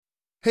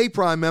Hey,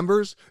 Prime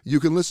members, you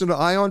can listen to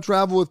Eye on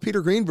Travel with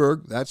Peter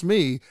Greenberg, that's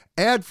me,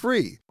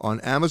 ad-free on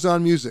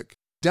Amazon Music.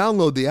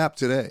 Download the app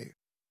today.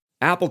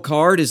 Apple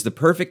Card is the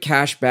perfect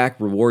cashback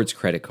rewards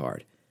credit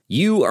card.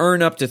 You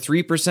earn up to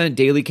 3%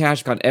 daily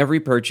cash on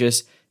every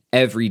purchase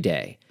every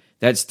day.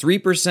 That's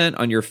 3%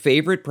 on your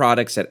favorite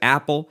products at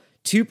Apple,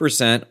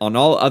 2% on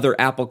all other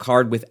Apple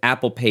Card with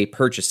Apple Pay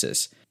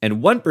purchases,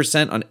 and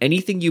 1% on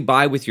anything you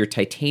buy with your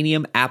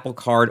titanium Apple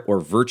Card or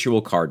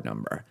virtual card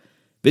number.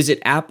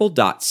 Visit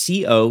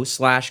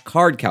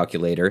apple.co/card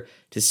calculator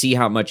to see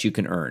how much you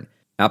can earn.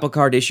 Apple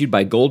Card issued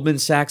by Goldman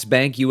Sachs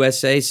Bank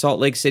USA, Salt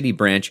Lake City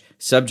branch,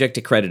 subject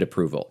to credit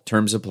approval.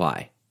 Terms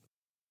apply.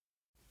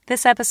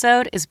 This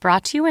episode is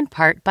brought to you in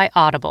part by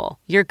Audible,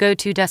 your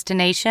go-to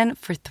destination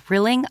for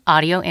thrilling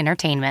audio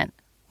entertainment.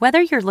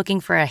 Whether you're looking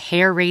for a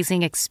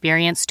hair-raising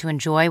experience to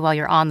enjoy while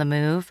you're on the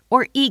move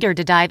or eager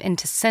to dive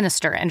into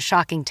sinister and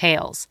shocking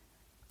tales,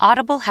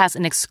 Audible has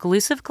an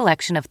exclusive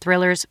collection of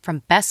thrillers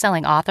from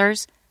best-selling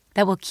authors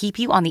that will keep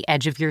you on the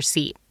edge of your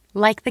seat,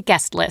 like The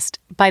Guest List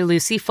by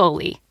Lucy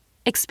Foley.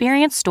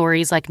 Experience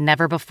stories like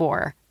never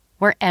before,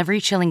 where every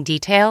chilling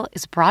detail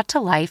is brought to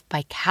life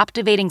by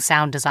captivating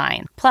sound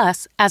design.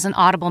 Plus, as an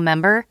Audible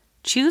member,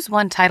 choose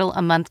one title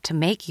a month to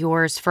make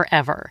yours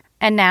forever.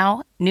 And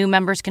now, new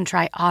members can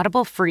try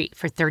Audible free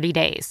for 30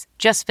 days.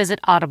 Just visit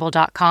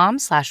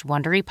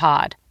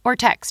audible.com/WonderyPod or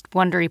text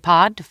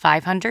WonderyPod to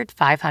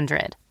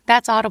 500-500.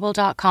 That's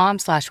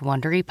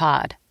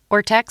audible.com/WonderyPod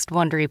or text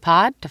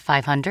WonderyPod to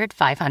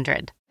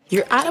 500-500.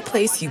 You're at a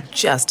place you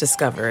just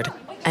discovered.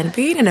 And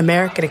being an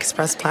American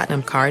Express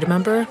Platinum card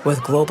member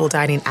with global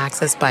dining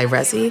access by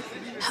Resy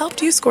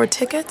helped you score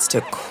tickets to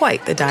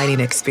quite the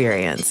dining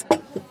experience.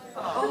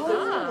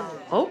 Oh,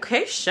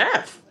 okay,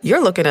 chef.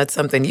 You're looking at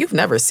something you've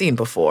never seen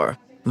before,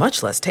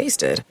 much less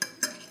tasted.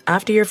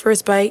 After your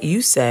first bite,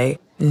 you say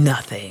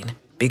nothing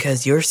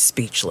because you're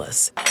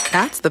speechless.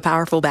 That's the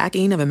powerful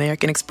backing of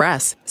American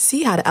Express.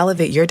 See how to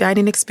elevate your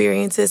dining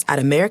experiences at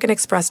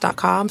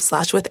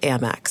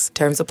americanexpress.com/withAmex.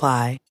 Terms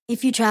apply.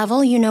 If you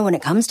travel, you know when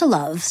it comes to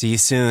love. See you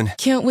soon.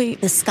 Can't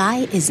wait. The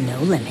sky is no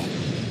limit.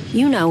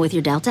 You know with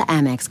your Delta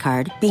Amex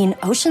card, being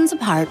oceans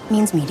apart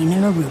means meeting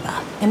in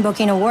Aruba. And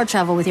booking a war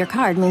travel with your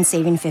card means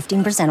saving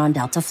 15% on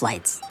Delta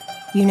flights.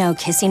 You know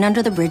kissing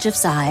under the Bridge of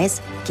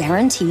Sighs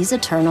guarantees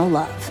eternal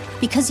love.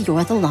 Because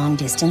you're the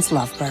long-distance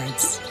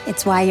lovebirds.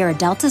 It's why you're a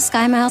Delta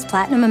SkyMiles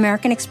Platinum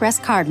American Express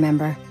card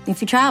member.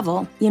 If you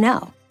travel, you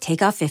know.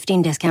 Take off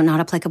 15 discount not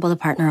applicable to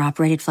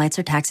partner-operated flights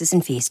or taxes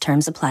and fees.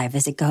 Terms apply.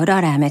 Visit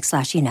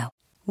go.amex/you-know.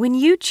 When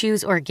you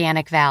choose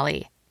Organic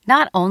Valley,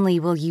 not only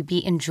will you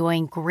be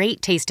enjoying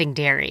great-tasting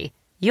dairy,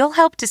 you'll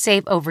help to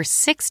save over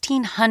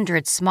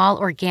 1,600 small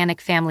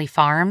organic family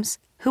farms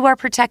who are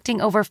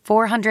protecting over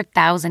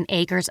 400,000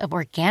 acres of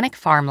organic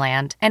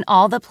farmland and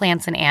all the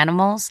plants and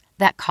animals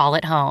that call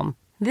it home.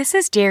 This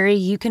is dairy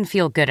you can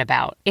feel good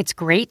about. It's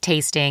great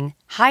tasting,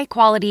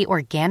 high-quality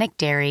organic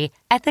dairy,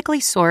 ethically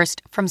sourced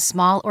from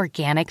small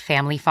organic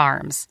family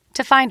farms.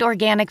 To find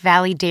Organic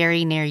Valley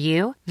Dairy near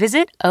you,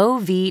 visit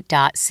ov.coop.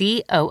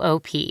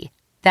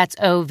 That's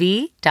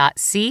ov.coop.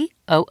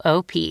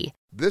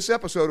 This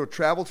episode of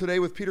Travel Today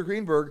with Peter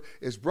Greenberg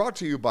is brought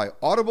to you by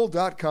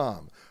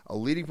Audible.com, a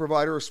leading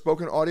provider of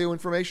spoken audio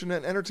information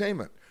and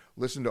entertainment.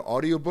 Listen to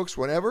audiobooks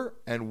whenever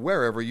and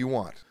wherever you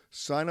want.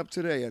 Sign up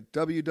today at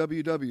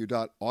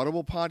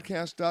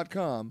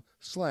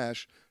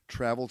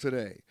www.audiblepodcast.com/travel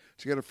today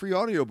to get a free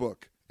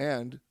audiobook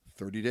and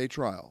 30-day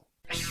trial.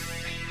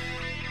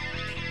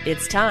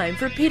 It's time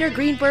for Peter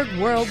Greenberg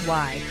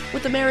Worldwide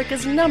with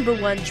America's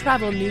 #1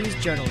 travel news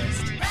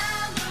journalist.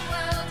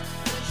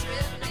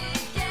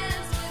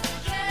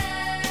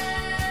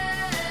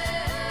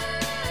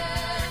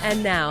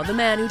 And now, the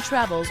man who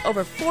travels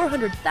over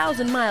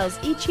 400,000 miles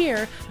each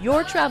year,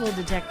 your travel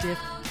detective,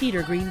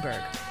 Peter Greenberg.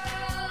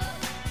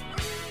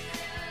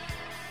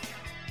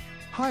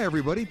 Hi,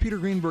 everybody. Peter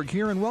Greenberg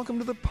here, and welcome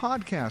to the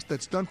podcast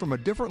that's done from a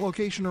different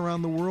location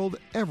around the world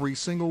every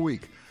single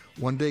week.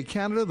 One day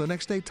Canada, the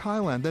next day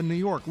Thailand, then New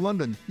York,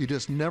 London. You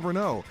just never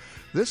know.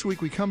 This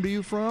week we come to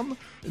you from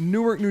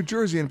Newark, New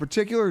Jersey, in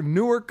particular,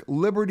 Newark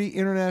Liberty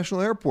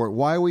International Airport.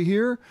 Why are we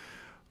here?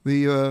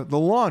 The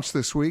launch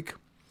this week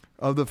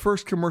of the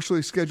first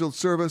commercially scheduled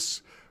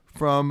service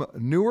from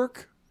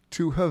Newark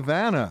to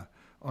Havana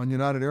on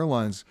United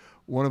Airlines,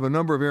 one of a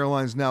number of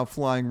airlines now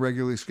flying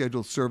regularly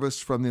scheduled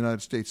service from the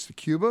United States to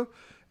Cuba,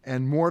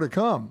 and more to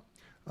come.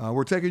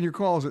 We're taking your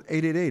calls at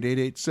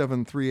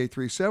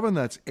 888-887-3837.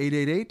 That's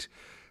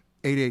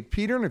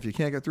 888-88-PETER. And if you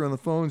can't get through on the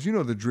phones, you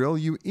know the drill.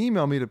 You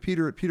email me to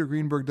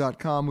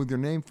peter@petergreenberg.com with your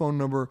name, phone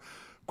number,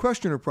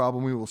 question, or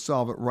problem. We will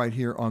solve it right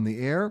here on the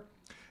air.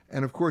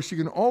 And, of course, you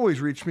can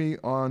always reach me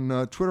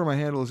on Twitter. My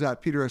handle is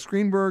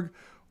 @PeterSGreenberg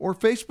or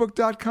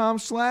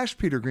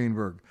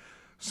Facebook.com/PeterGreenberg.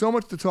 So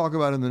much to talk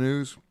about in the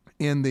news,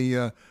 in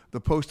the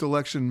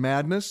post-election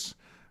madness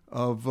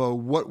of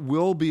what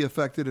will be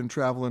affected in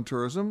travel and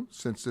tourism,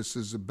 since this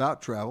is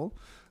about travel,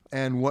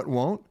 and what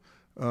won't.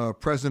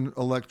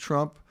 President-elect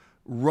Trump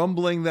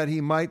rumbling that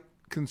he might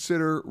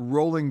consider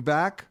rolling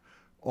back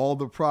all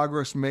the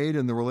progress made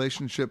in the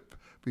relationship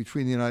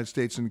between the United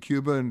States and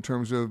Cuba in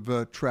terms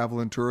of travel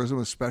and tourism,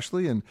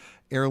 especially, and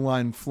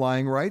airline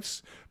flying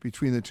rights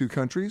between the two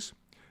countries.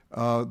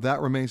 That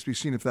remains to be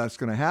seen if that's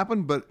going to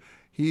happen, but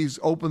he's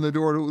opened the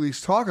door to at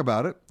least talk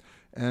about it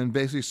and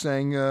basically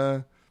saying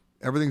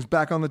everything's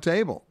back on the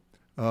table.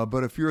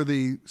 But if you're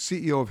the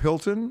CEO of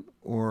Hilton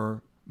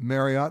or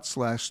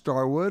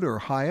Marriott/Starwood or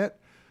Hyatt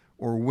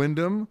or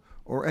Wyndham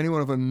or any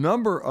one of a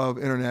number of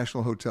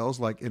international hotels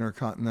like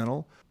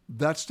Intercontinental,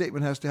 that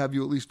statement has to have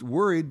you at least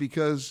worried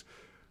because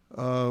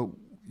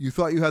you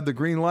thought you had the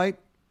green light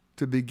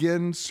to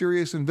begin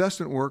serious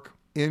investment work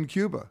in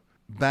Cuba.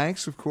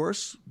 Banks, of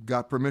course,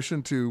 got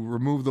permission to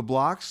remove the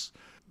blocks.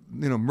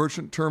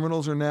 Merchant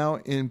terminals are now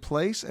in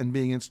place and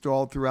being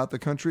installed throughout the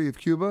country of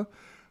Cuba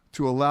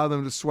to allow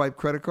them to swipe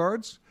credit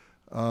cards.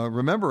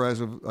 Remember,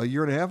 as of a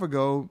year and a half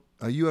ago,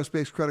 a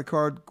U.S.-based credit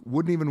card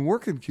wouldn't even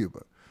work in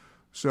Cuba.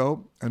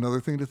 So another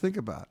thing to think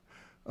about.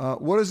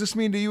 What does this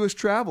mean to you as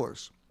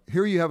travelers?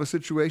 Here you have a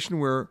situation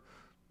where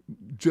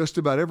just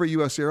about every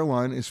U.S.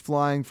 airline is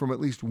flying from at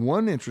least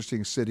one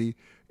interesting city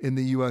in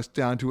the U.S.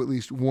 down to at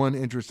least one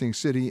interesting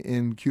city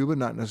in Cuba,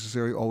 not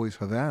necessarily always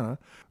Havana.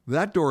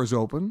 That door is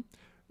open.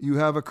 You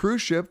have a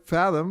cruise ship,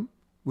 Fathom,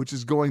 which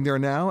is going there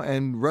now,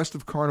 and rest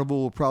of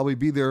Carnival will probably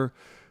be there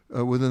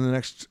within the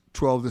next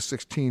 12 to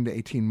 16 to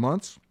 18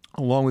 months,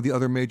 along with the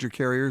other major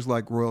carriers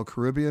like Royal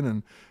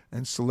Caribbean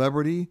and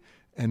Celebrity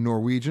and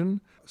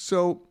Norwegian.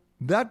 So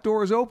that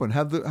door is open.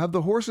 Have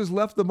the horses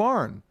left the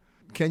barn?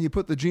 Can you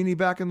put the genie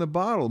back in the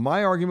bottle?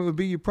 My argument would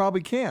be you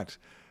probably can't,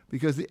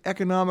 because the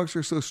economics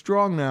are so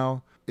strong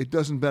now, it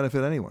doesn't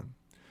benefit anyone.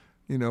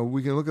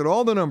 We can look at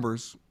all the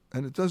numbers,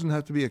 and it doesn't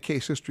have to be a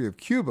case history of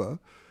Cuba,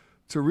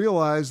 to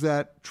realize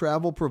that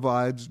travel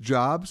provides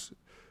jobs,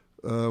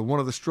 one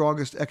of the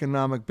strongest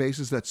economic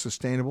bases that's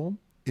sustainable.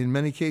 In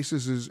many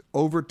cases is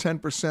over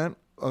 10%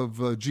 of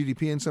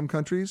GDP in some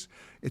countries.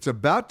 It's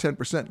about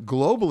 10%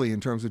 globally in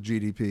terms of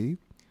GDP.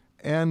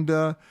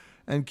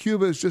 And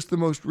Cuba is just the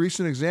most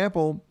recent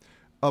example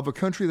of a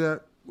country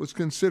that was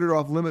considered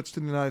off limits to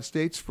the United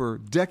States for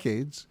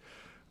decades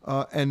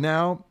and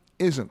now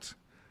isn't.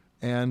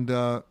 And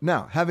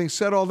now, having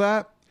said all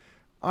that,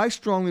 I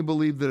strongly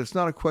believe that it's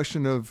not a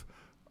question of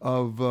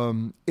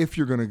if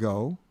you're going to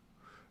go.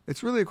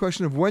 It's really a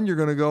question of when you're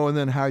going to go and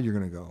then how you're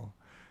going to go.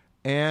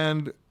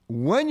 And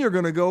when you're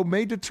going to go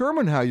may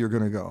determine how you're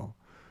going to go.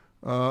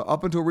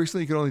 Up until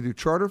recently, you could only do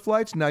charter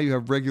flights. Now you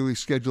have regularly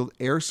scheduled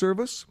air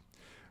service.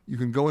 You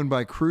can go in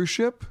by cruise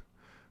ship.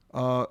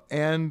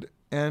 And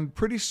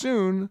pretty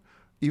soon,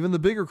 even the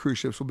bigger cruise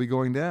ships will be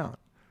going down.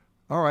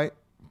 All right,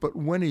 but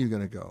when are you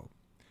going to go?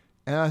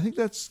 And I think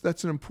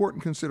that's an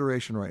important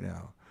consideration right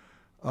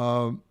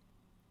now.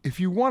 If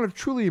you want to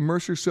truly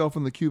immerse yourself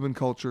in the Cuban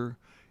culture,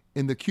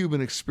 in the Cuban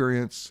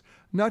experience,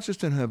 not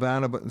just in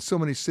Havana, but in so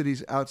many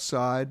cities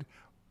outside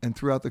and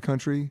throughout the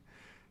country,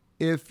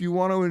 if you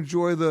want to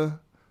enjoy the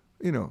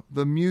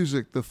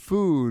music, the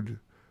food,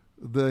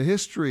 the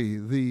history,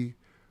 the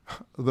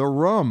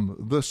rum,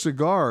 the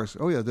cigars.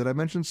 Oh yeah, did I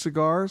mention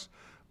cigars?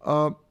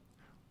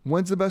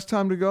 When's the best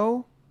time to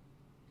go?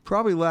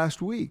 Probably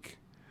last week.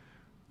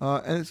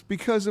 And it's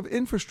because of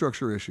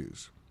infrastructure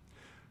issues.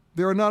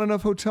 There are not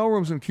enough hotel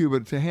rooms in Cuba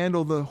to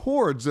handle the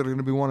hordes that are going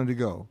to be wanting to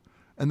go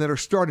and that are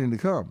starting to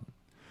come.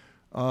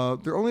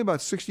 There are only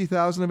about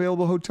 60,000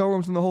 available hotel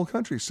rooms in the whole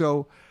country.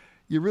 So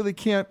you really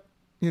can't,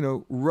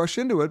 rush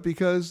into it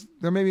because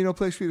there may be no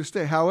place for you to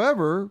stay.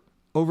 However,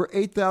 over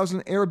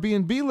 8,000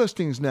 Airbnb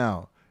listings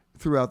now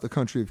throughout the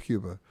country of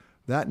Cuba.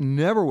 That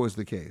never was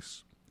the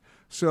case.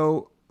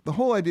 So the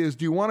whole idea is,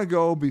 do you want to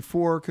go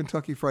before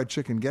Kentucky Fried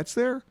Chicken gets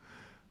there?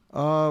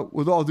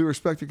 With all due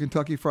respect to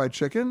Kentucky Fried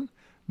Chicken,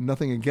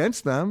 nothing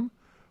against them,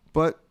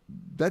 but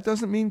that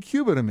doesn't mean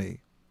Cuba to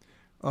me.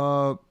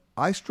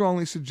 I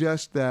strongly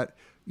suggest that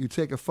you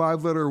take a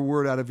 5-letter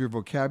word out of your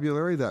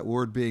vocabulary, that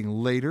word being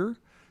later,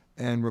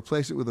 and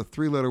replace it with a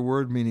 3-letter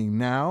word meaning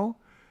now,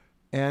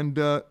 and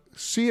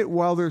see it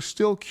while there's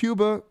still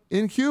Cuba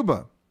in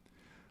Cuba.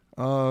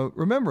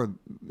 Remember,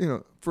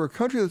 for a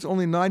country that's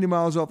only 90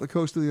 miles off the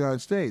coast of the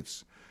United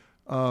States,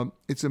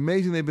 it's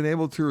amazing they've been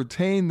able to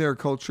retain their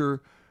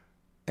culture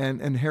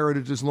and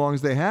heritage as long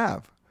as they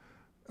have.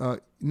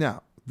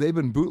 Now, they've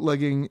been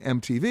bootlegging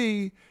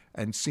MTV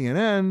and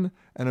CNN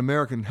and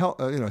American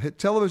hit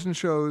television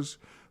shows.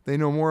 They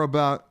know more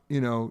about,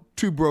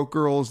 Two Broke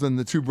Girls than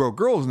the Two Broke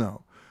Girls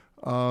know.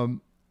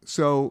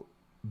 So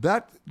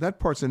that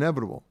part's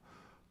inevitable.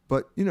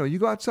 But, you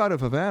go outside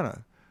of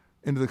Havana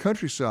into the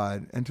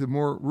countryside and to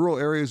more rural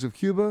areas of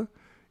Cuba,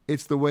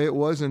 it's the way it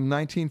was in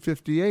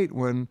 1958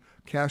 when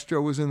Castro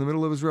was in the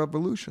middle of his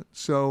revolution.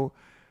 So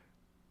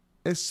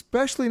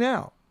especially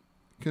now,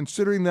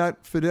 considering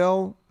that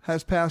Fidel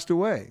has passed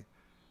away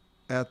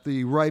at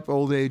the ripe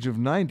old age of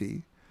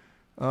 90,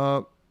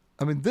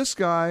 this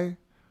guy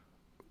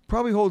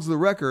probably holds the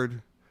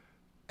record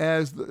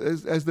as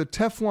the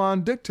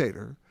Teflon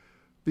dictator,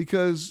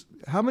 because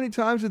how many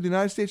times did the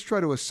United States try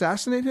to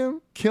assassinate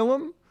him, kill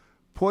him,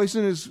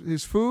 poison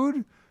his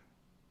food,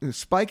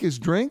 spike his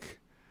drink,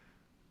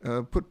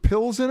 put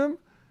pills in him,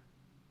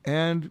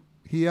 and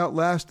he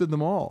outlasted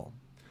them all,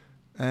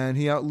 and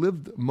he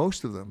outlived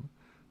most of them.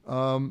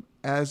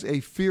 As a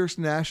fierce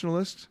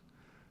nationalist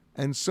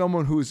and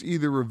someone who is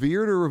either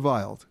revered or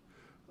reviled,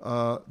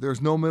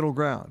 there's no middle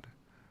ground.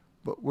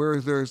 But where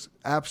there's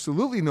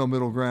absolutely no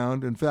middle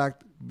ground, in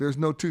fact, there's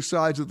no two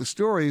sides of the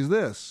story, is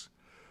this.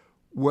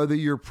 Whether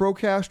you're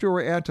pro-Castro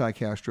or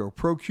anti-Castro,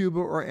 pro-Cuba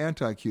or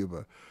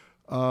anti-Cuba,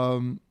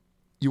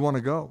 you want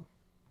to go.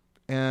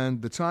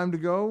 And the time to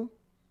go,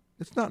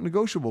 it's not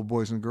negotiable,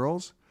 boys and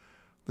girls.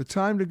 The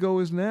time to go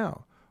is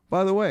now.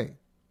 By the way,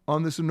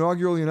 on this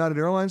inaugural United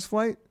Airlines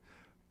flight,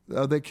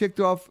 they kicked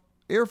off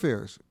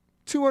airfares.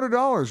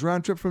 $200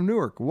 round trip from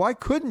Newark. Why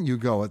couldn't you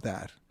go at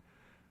that?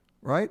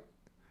 Right?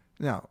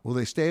 Now, will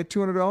they stay at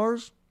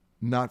 $200?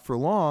 Not for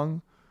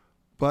long.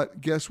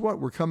 But guess what?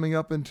 We're coming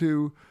up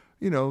into,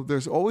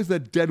 there's always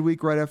that dead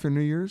week right after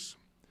New Year's,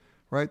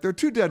 right? There are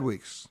 2 dead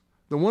weeks.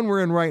 The one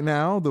we're in right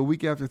now, the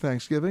week after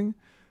Thanksgiving,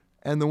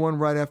 and the one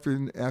right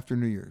after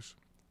New Year's.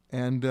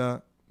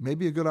 And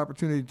maybe a good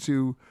opportunity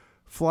to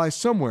fly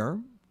somewhere,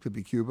 could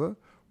be Cuba,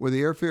 where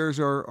the airfares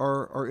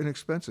are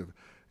inexpensive.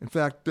 In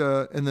fact,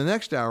 in the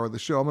next hour of the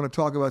show, I'm going to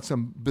talk about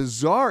some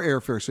bizarre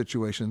airfare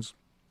situations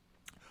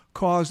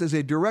caused as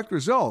a direct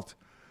result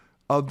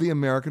of the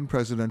American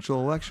presidential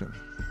election.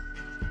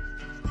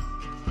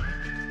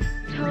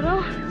 Toto,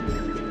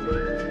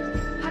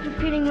 I have a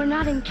feeling we're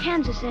not in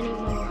Kansas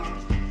anymore.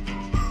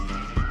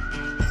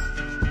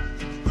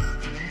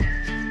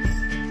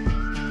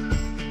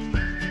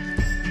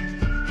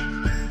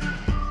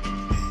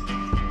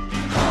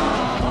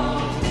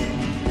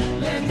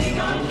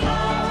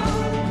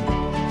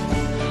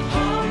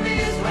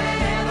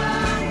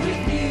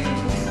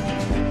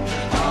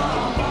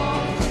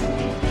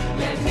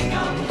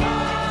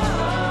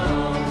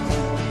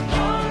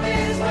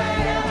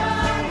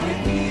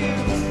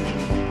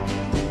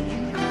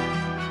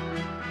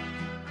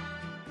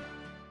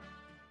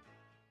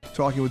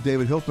 Talking with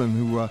David Hiltman,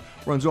 who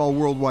runs all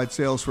worldwide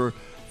sales for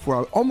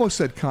I almost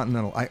said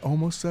Continental. I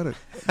almost said it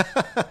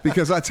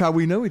because that's how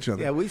we know each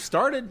other. Yeah, we've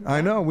started. I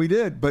know, we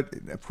did. But,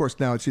 of course,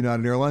 now it's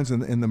United Airlines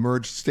in the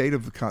merged state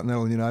of the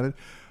Continental and United.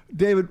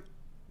 David,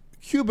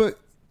 Cuba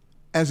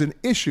as an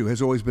issue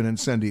has always been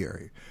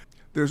incendiary.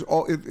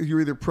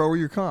 You're either pro or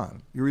you're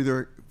con. You're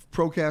either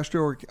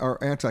pro-Castro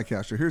or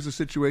anti-Castro. Here's a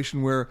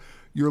situation where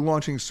you're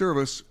launching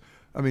service.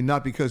 I mean,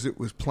 not because it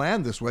was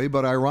planned this way,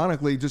 but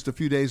ironically, just a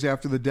few days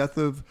after the death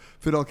of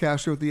Fidel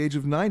Castro at the age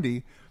of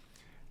 90.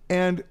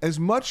 And as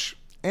much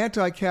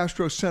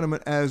anti-Castro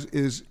sentiment as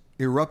is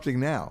erupting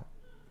now,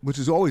 which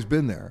has always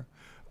been there,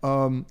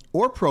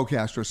 or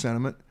pro-Castro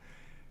sentiment,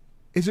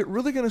 is it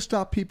really going to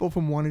stop people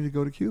from wanting to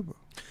go to Cuba?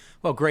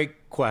 Well,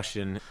 great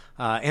question.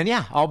 And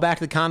yeah, all back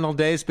to the Continental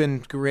days. Been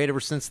great ever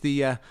since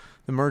the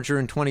merger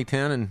in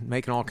 2010 and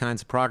making all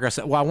kinds of progress.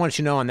 Well, I want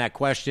you to know on that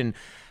question,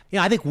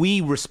 I think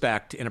we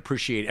respect and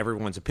appreciate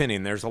everyone's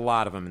opinion. There's a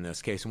lot of them in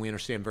this case, and we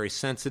understand very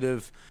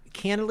sensitive.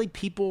 Candidly,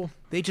 people,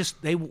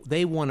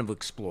 they want to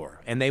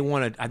explore, and they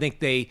want to. I think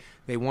they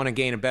want to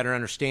gain a better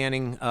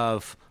understanding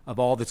of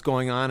all that's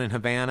going on in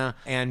Havana.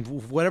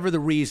 And whatever the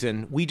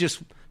reason, we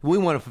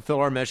want to fulfill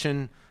our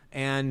mission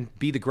and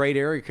be the great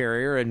area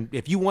carrier. And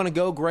if you want to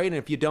go, great. And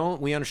if you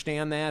don't, we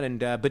understand that. And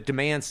but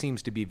demand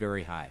seems to be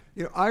very high.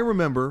 I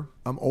remember.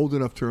 I'm old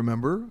enough to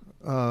remember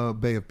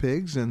Bay of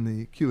Pigs and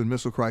the Cuban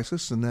Missile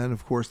Crisis, and then,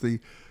 of course, the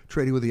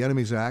Trading with the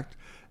Enemies Act,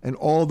 and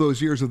all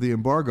those years of the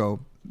embargo.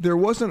 There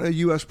wasn't a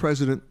U.S.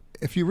 president.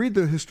 If you read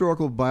the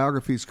historical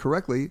biographies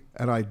correctly,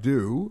 and I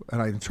do,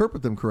 and I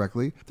interpret them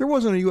correctly, there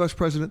wasn't a U.S.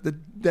 president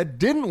that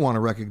didn't want to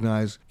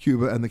recognize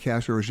Cuba and the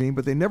Castro regime,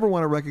 but they never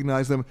want to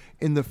recognize them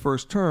in the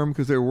first term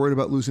because they were worried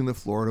about losing the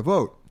Florida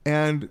vote.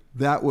 And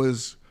that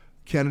was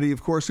Kennedy,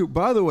 of course, who,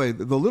 by the way,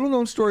 the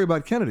little-known story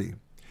about Kennedy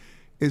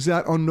is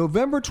that on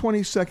November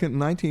 22nd,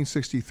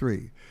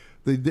 1963,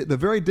 the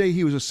very day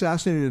he was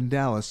assassinated in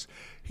Dallas,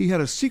 he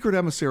had a secret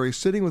emissary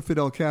sitting with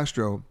Fidel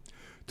Castro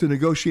to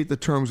negotiate the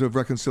terms of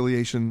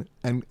reconciliation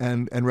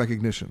and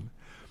recognition.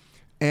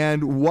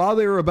 And while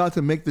they were about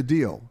to make the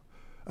deal,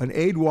 an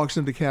aide walks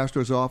into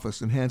Castro's office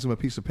and hands him a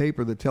piece of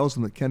paper that tells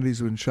him that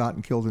Kennedy's been shot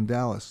and killed in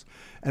Dallas.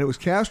 And it was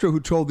Castro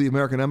who told the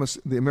American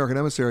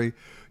emissary,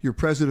 your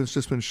president's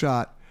just been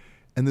shot,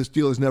 and this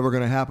deal is never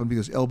going to happen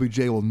because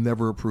LBJ will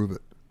never approve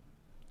it.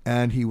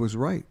 And he was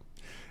right.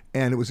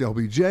 And it was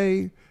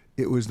LBJ,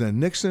 it was then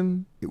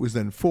Nixon, it was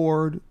then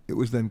Ford, it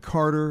was then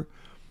Carter,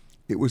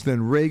 it was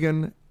then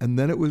Reagan, and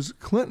then it was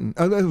Clinton.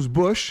 It was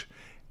Bush,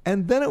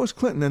 and then it was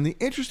Clinton. And the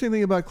interesting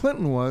thing about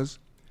Clinton was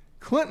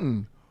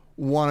Clinton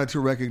wanted to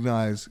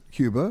recognize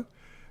Cuba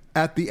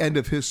at the end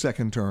of his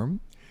second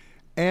term,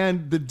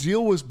 and the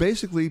deal was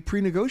basically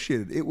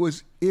pre-negotiated. It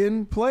was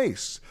in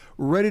place,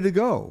 ready to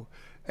go.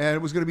 And it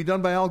was going to be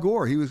done by Al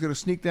Gore. He was going to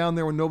sneak down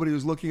there when nobody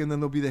was looking, and then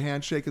there'll be the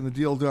handshake and the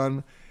deal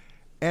done.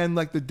 And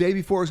like the day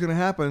before it was going to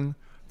happen,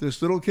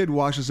 this little kid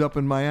washes up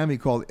in Miami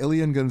called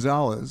Elian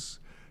Gonzalez,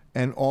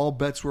 and all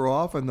bets were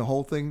off, and the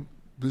whole thing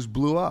just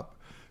blew up.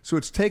 So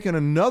it's taken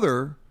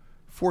another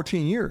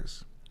 14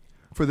 years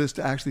for this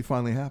to actually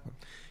finally happen.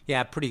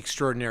 Yeah, pretty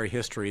extraordinary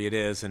history it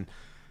is. And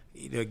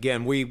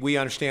Again, we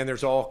understand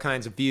there's all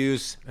kinds of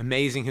views,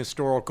 amazing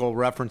historical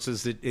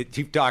references that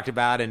you've talked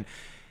about, and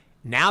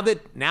now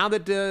that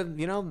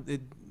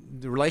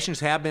the relations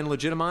have been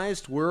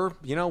legitimized, we're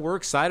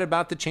excited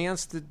about the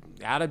chance that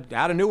out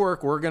of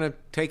Newark, we're going to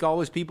take all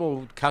these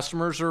people.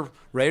 Customers are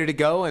ready to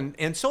go,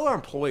 and so are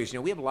employees.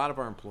 We have a lot of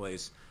our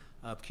employees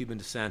of Cuban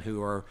descent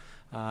who are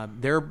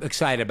they're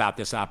excited about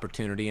this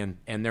opportunity,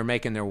 and they're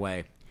making their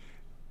way.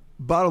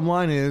 Bottom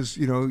line is,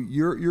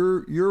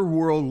 your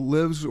world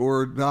lives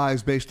or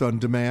dies based on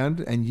demand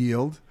and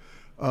yield.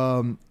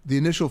 The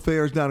initial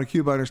fares down to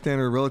Cuba, I understand,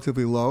 are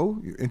relatively low.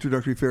 Your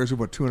introductory fares are,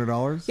 what,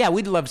 $200? Yeah,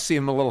 we'd love to see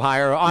them a little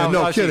higher. Yeah,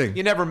 no kidding.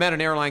 You never met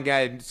an airline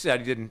guy who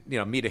said he didn't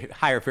meet a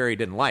higher fare he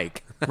didn't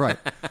like. Right.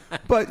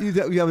 But you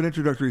have an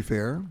introductory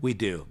fare. We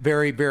do.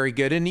 Very, very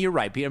good. And you're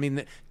right, Pete. I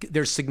mean,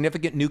 there's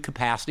significant new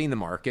capacity in the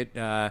market.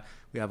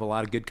 We have a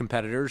lot of good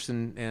competitors,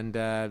 and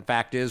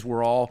fact is,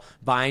 we're all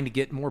vying to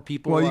get more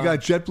people. Well, you got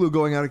JetBlue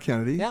going out of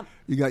Kennedy. Yep.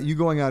 You got you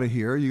going out of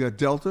here. You got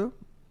Delta.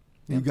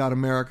 Yep. You got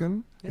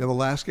American. Yep. You have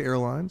Alaska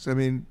Airlines. I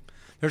mean,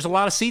 there's a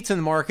lot of seats in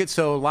the market,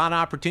 so a lot of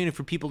opportunity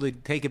for people to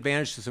take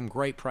advantage of some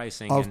great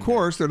pricing. Of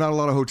course, there are not a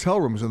lot of hotel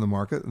rooms in the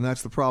market, and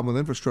that's the problem with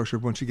infrastructure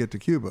once you get to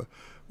Cuba,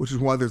 which is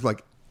why there's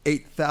like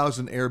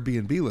 8,000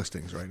 Airbnb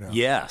listings right now.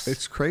 Yes.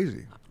 It's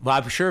crazy. Well,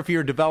 I'm sure if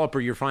you're a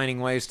developer, you're finding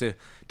ways to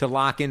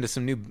lock into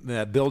some new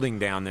building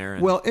down there.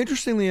 Well,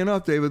 interestingly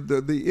enough, David,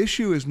 the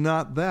issue is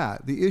not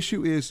that. The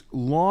issue is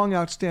long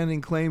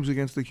outstanding claims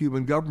against the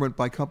Cuban government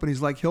by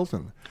companies like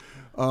Hilton,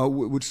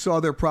 which saw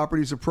their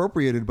properties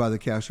appropriated by the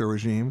Castro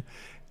regime.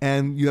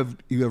 And you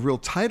have real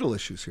title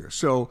issues here.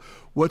 So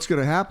what's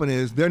going to happen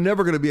is they're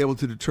never going to be able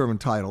to determine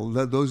title.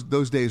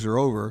 Those days are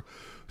over.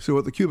 So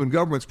what the Cuban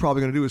government's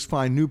probably going to do is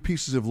find new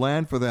pieces of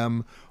land for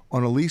them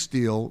on a lease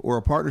deal or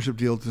a partnership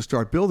deal to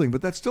start building,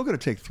 but that's still going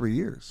to take 3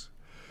 years.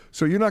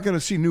 So you're not going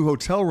to see new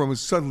hotel rooms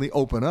suddenly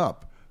open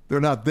up.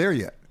 They're not there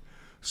yet.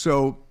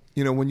 So,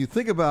 when you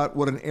think about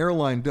what an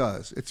airline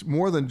does, it's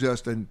more than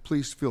just, and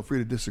please feel free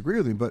to disagree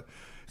with me, but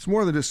it's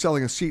more than just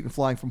selling a seat and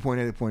flying from point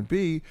A to point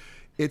B.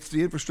 It's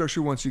the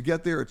infrastructure once you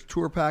get there. It's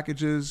tour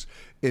packages.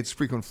 It's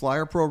frequent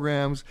flyer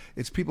programs.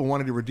 It's people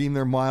wanting to redeem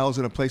their miles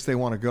in a place they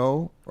want to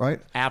go, right?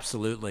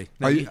 Absolutely.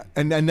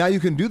 And now you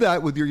can do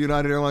that with your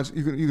United Airlines.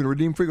 You can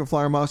redeem frequent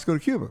flyer miles to go to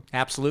Cuba.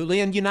 Absolutely.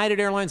 And United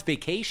Airlines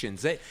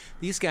Vacations.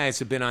 These guys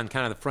have been on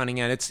kind of the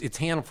fronting end. It's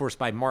handled for us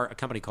by a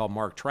company called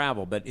Mark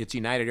Travel, but it's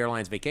United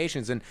Airlines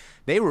Vacations. And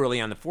they were really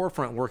on the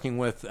forefront working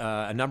with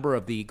a number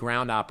of the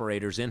ground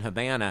operators in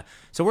Havana.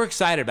 So we're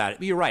excited about it.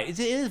 But you're right. It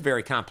is a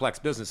very complex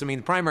business. I mean,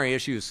 the primary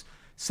issue is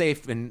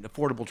safe and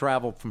affordable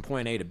travel from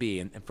point A to B.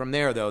 And from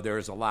there, though, there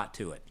is a lot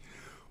to it.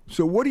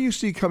 So what do you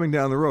see coming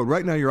down the road?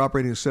 Right now, you're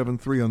operating a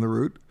 737 on the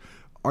route.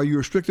 Are you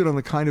restricted on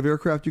the kind of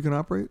aircraft you can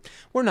operate?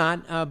 We're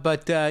not,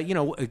 but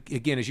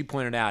again, as you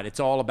pointed out, it's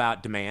all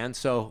about demand.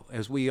 So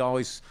as we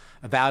always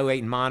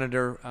evaluate and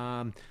monitor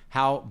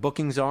how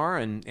bookings are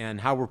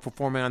and how we're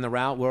performing on the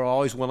route, we're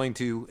always willing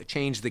to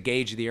change the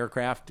gauge of the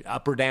aircraft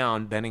up or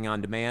down, depending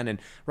on demand. And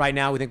right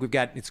now, we think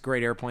it's a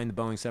great airplane, the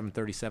Boeing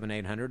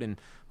 737-800,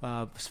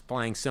 and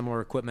flying similar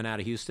equipment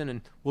out of Houston,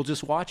 and we'll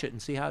just watch it and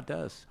see how it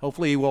does.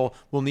 Hopefully, we'll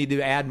need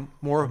to add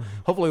more.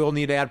 Hopefully, we'll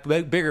need to add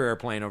bigger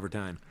airplane over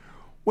time.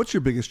 What's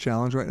your biggest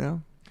challenge right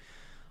now?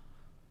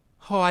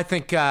 Oh, I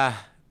think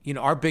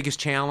our biggest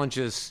challenge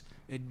is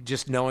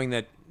just knowing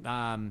that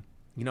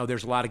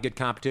there's a lot of good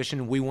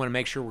competition. We want to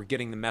make sure we're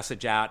getting the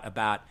message out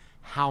about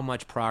how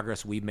much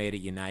progress we've made at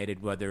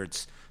United, whether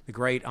it's the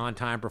great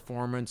on-time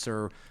performance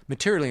or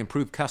materially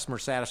improved customer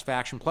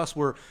satisfaction. Plus,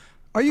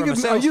 Are you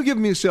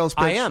giving me a sales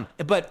pitch? I am.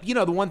 But,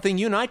 the one thing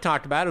you and I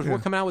talked about is we're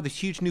coming out with a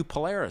huge new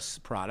Polaris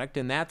product,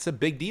 and that's a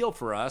big deal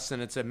for us,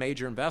 and it's a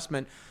major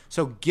investment.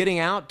 So getting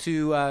out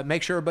to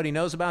make sure everybody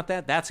knows about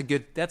that's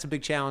a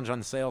big challenge on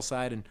the sales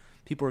side, and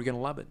people are going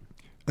to love it.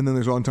 And then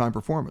there's on-time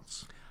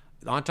performance.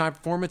 On-time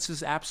performance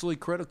is absolutely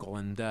critical,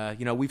 and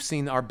we've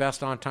seen our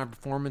best on-time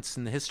performance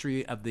in the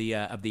history of the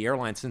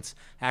airline since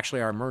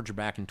actually our merger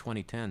back in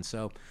 2010.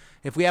 So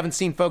if we haven't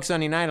seen folks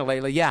on United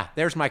lately,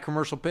 there's my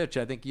commercial pitch.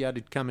 I think you ought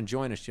to come and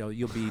join us, Joe.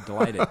 You'll be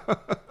delighted.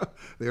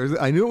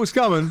 I knew it was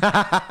coming.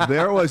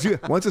 There it was.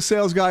 Once a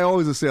sales guy,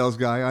 always a sales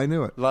guy. I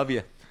knew it. Love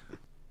you.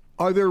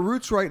 Are there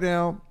routes right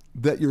now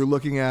that you're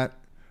looking at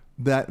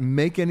that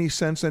make any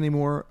sense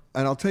anymore?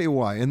 And I'll tell you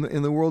why.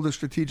 In the world of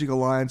strategic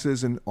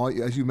alliances and,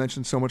 as you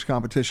mentioned, so much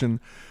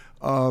competition,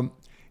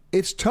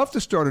 it's tough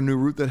to start a new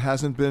route that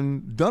hasn't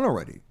been done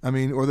already. I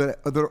mean, or that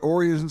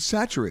already isn't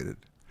saturated.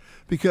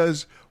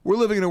 Because we're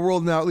living in a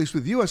world now, at least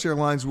with U.S.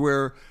 airlines,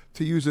 where,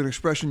 to use an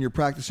expression, you're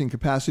practicing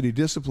capacity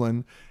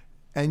discipline,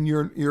 and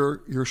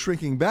you're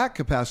shrinking back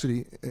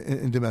capacity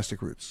in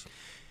domestic routes.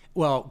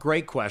 Well,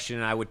 great question.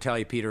 And I would tell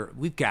you, Peter,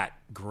 we've got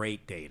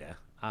great data,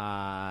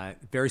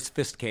 very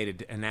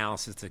sophisticated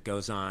analysis that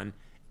goes on.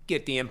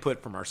 Get the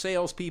input from our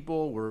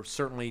salespeople. We're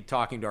certainly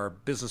talking to our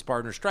business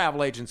partners,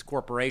 travel agents,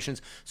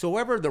 corporations. So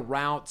whoever the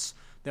routes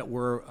that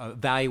we're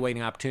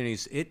evaluating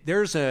opportunities,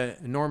 there's an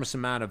enormous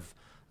amount of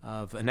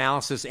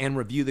analysis and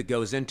review that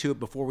goes into it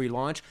before we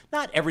launch.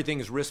 Not everything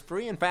is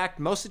risk-free. In fact,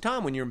 most of the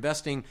time when you're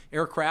investing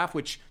aircraft,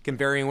 which can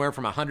vary anywhere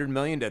from $100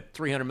 million to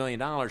 $300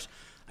 million,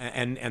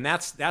 and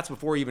that's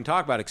before you even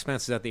talk about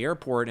expenses at the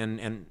airport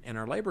and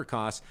our labor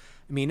costs.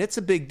 I mean, it's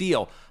a big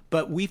deal.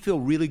 But we feel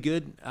really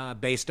good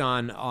based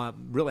on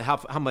really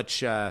how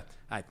much I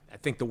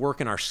think the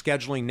work in our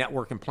scheduling,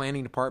 network, and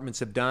planning departments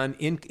have done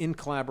in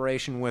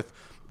collaboration with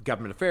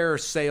government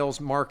affairs,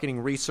 sales, marketing,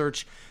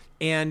 research.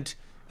 And,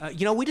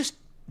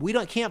 we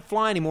can't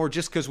fly anymore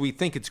just because we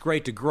think it's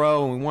great to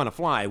grow and we want to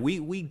fly.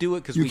 We do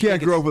it because we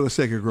can't grow for the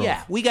sake of growth.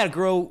 Yeah, we got to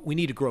grow. We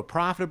need to grow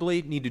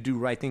profitably, need to do the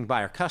right thing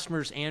by our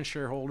customers and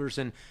shareholders.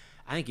 And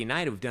I think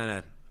United have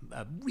done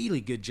a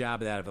really good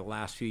job of that over the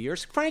last few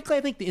years. Frankly,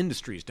 I think the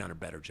industry has done a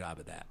better job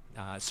of that.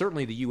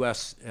 Certainly the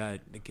U.S.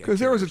 Because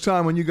there was a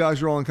time when you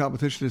guys were all in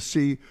competition to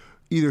see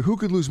either who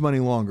could lose money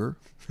longer,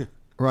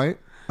 right?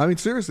 I mean,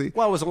 seriously.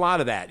 Well, it was a lot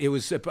of that. It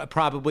was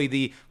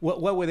probably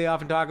what would they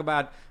often talk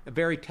about, a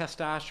very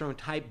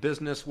testosterone-type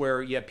business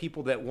where you had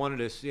people that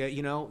wanted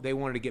to, they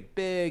wanted to get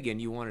big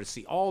and you wanted to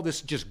see all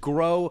this just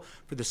grow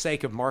for the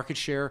sake of market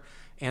share.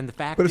 And the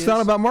fact But it's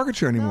not about market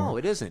share anymore. No,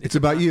 it isn't. It's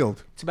about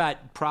yield. It's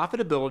about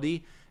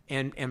profitability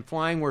and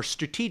flying where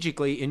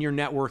strategically in your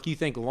network you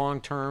think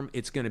long-term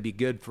it's going to be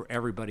good for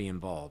everybody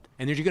involved.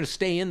 And then you're going to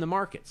stay in the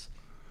markets.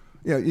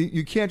 Yeah,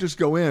 you can't just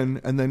go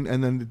in and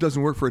then it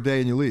doesn't work for a day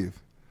and you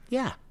leave.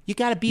 Yeah, you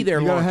got to be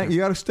there. You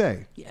got to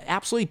stay. Yeah,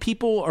 absolutely.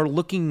 People are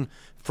looking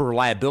for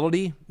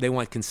reliability. They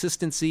want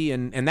consistency,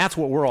 and that's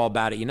what we're all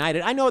about at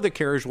United. I know the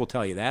carriers will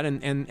tell you that,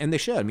 and they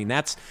should. I mean,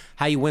 that's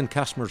how you win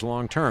customers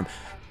long term.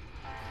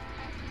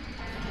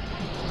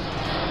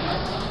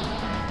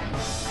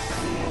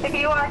 If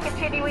you are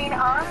continuing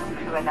on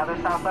to another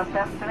Southwest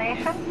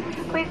destination,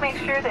 please make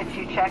sure that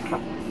you check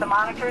the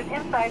monitors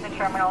inside the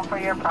terminal for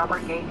your proper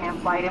gate and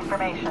flight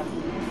information.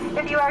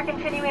 If you are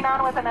continuing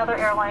on with another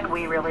airline,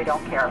 we really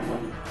don't care.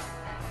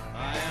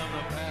 I am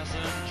a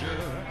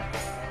passenger.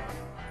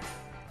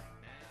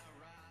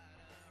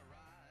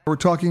 We're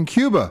talking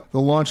Cuba, the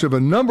launch of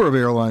a number of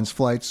airlines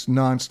flights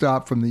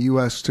nonstop from the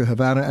U.S. to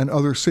Havana and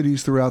other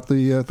cities throughout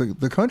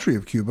the country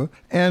of Cuba.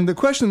 And the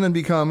question then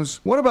becomes,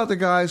 what about the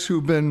guys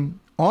who've been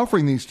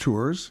offering these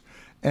tours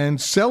and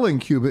selling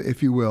Cuba,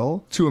 if you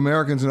will, to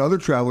Americans and other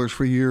travelers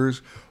for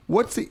years?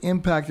 What's the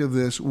impact of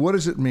this? What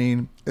does it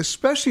mean,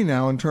 especially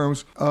now in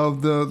terms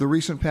of the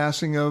recent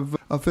passing of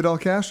Fidel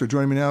Castro?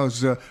 Joining me now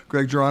is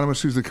Greg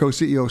Geronimus, who's the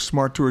co-CEO of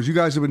Smart Tours. You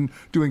guys have been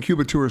doing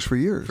Cuba tours for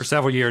years. For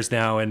several years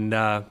now, and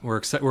we're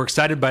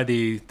excited by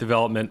the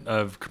development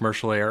of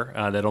commercial air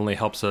that only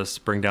helps us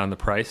bring down the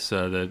price.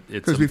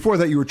 Because before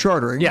that you were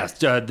chartering. Yes,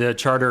 the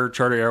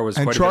charter air was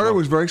and quite charter a bit more,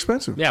 was very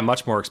expensive. Yeah,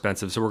 much more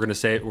expensive. So we're going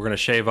to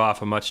shave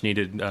off a much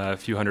needed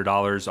few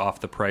 $100s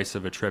off the price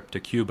of a trip to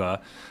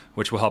Cuba,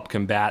 which will help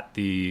combat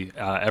the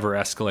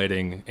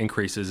ever-escalating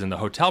increases in the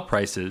hotel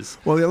prices.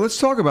 Well, yeah, let's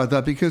talk about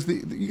that because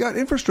you got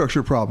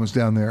infrastructure problems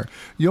down there.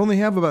 You only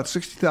have about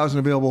 60,000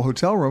 available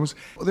hotel rooms.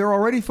 They're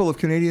already full of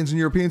Canadians and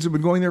Europeans who have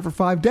been going there for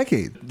 5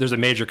 decades. There's a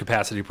major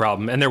capacity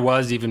problem, and there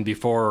was even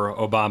before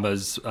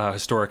Obama's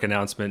historic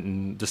announcement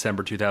in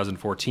December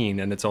 2014,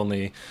 and it's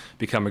only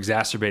become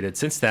exacerbated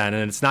since then.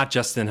 And it's not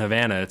just in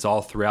Havana, it's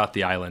all throughout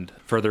the island.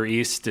 Further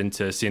east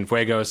into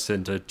Cienfuegos,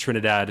 into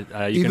Trinidad,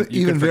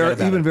 even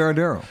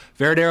Veradero.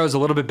 Veradero is a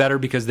little bit better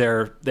because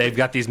they've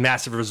got these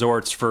massive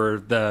resorts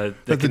for the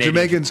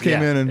Jamaicans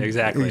came in and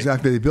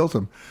exactly they built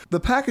them. The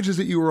packages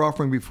that you were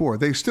offering before,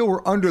 they still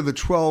were under the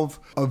 12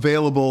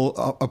 available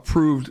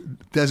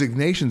approved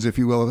designations, if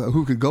you will, of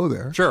who could go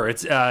there. Sure,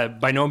 it's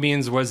by no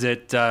means was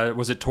it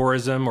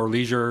tourism or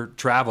leisure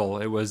travel.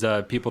 It was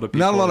people to people.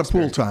 Not a lot of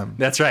pool time.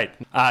 That's right.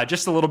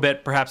 Just a little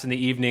bit, perhaps in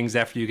the evenings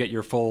after you get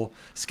your full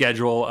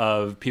schedule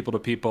of people to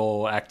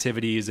people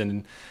activities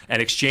and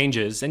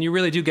exchanges, and you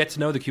really do get to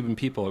know the Cuban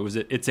people.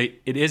 It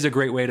is a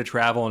great way to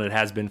travel, and it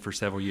has been for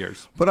several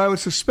years. But I would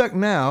suspect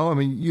now, I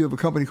mean, you have a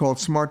company called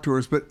Smart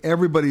Tours, but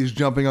everybody's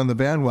jumping on the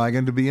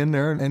bandwagon to be in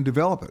there and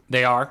develop it.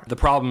 They are. The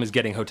problem is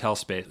getting hotel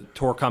space.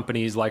 Tour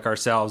companies like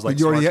ourselves, like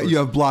you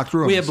have blocked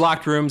rooms. We have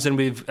blocked rooms, and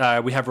we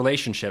have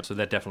relationships, so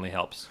that definitely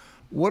helps.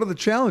 What are the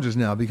challenges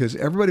now? Because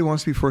everybody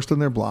wants to be first on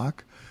their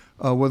block,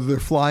 whether they're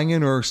flying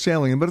in or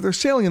sailing in. But if they're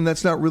sailing in,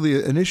 that's not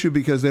really an issue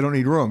because they don't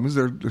need rooms.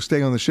 They're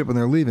staying on the ship and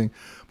they're leaving.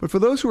 But for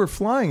those who are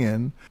flying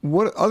in,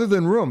 what other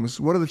than rooms,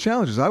 what are the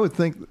challenges? I would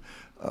think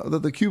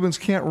that the Cubans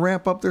can't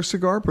ramp up their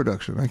cigar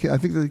production. I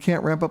think that they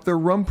can't ramp up their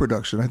rum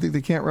production. I think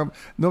they can't ramp.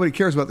 Nobody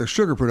cares about their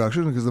sugar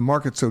production because the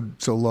market's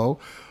so low.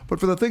 But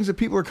for the things that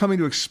people are coming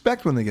to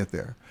expect when they get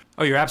there.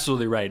 Oh, you're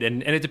absolutely right.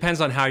 And it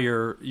depends on how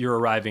you're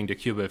arriving to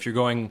Cuba. If you're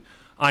going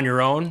on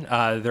your own,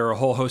 there are a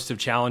whole host of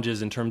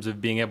challenges in terms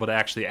of being able to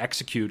actually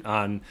execute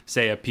on,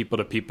 say, a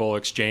people-to-people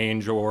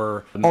exchange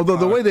or... Although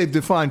the way they've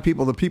defined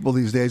people-to-people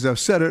these days, I've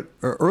said it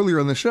earlier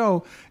in the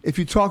show, if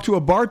you talk to a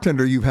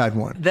bartender, you've had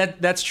one.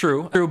 That's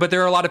true. But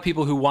there are a lot of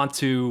people who want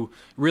to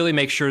really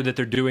make sure that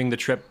they're doing the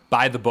trip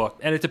by the book.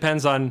 And it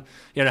depends on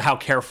how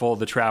careful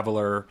the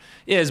traveler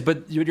is.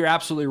 But you're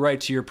absolutely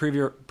right to your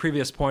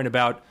previous point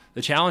about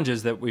the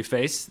challenges that we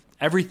face.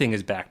 everything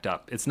is backed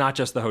up. It's not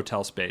just the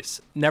hotel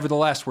space.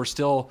 Nevertheless, we're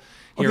still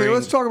hearing... Okay,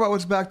 let's talk about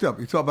what's backed up.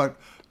 You talk about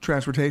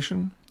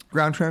transportation,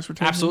 ground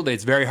transportation? Absolutely.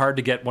 It's very hard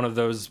to get one of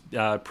those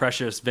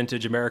precious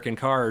vintage American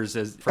cars.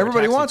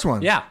 Everybody wants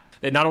one. Yeah.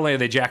 Not only are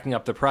they jacking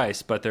up the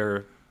price, but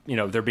they're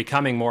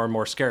becoming more and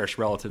more scarce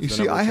relative to the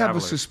number of I have a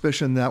travelers.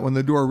 suspicion that when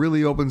the door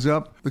really opens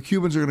up, the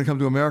Cubans are going to come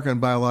to America and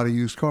buy a lot of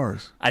used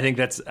cars. I think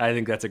that's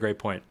a great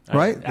point.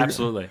 Right?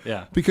 Absolutely,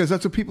 yeah. Because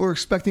that's what people are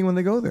expecting when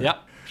they go there. Yeah,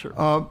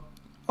 sure.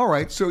 All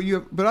right,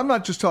 but I'm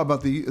not just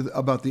talking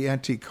about the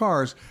antique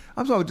cars.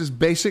 I'm talking about just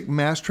basic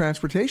mass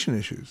transportation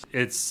issues.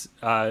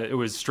 It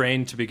was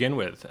strained to begin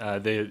with.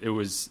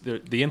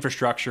 The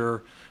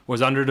infrastructure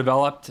was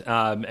underdeveloped,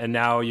 and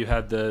now you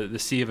have the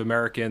sea of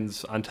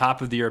Americans on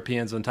top of the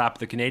Europeans, on top of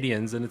the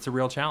Canadians, and it's a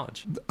real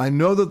challenge. I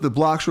know that the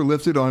blocks were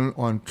lifted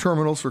on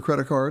terminals for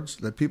credit cards,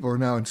 that people are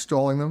now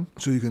installing them,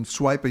 so you can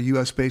swipe a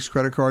U.S.-based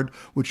credit card,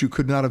 which you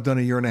could not have done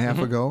a year and a half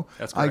ago.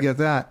 That's correct. I get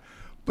that.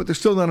 But there's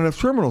still not enough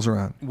terminals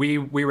around. We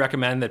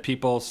recommend that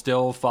people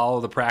still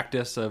follow the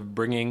practice of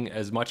bringing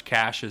as much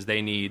cash as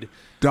they need.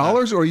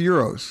 Dollars or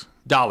euros?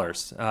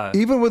 Dollars.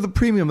 Even with the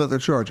premium that they're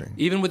charging?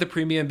 Even with the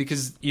premium,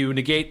 because you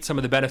negate some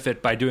of the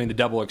benefit by doing the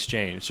double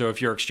exchange. So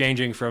if you're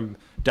exchanging from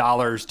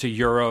dollars to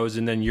euros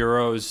and then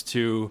euros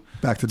to...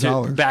 Back to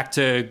dollars. Back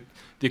to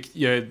the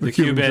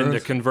Cuban, the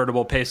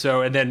convertible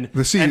peso, and then...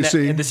 The CUC. And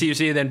the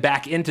CUC, and then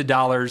back into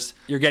dollars,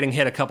 you're getting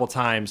hit a couple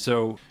times.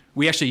 So...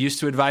 We actually used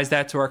to advise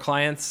that to our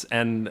clients,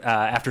 and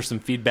after some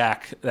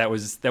feedback that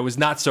was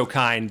not so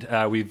kind,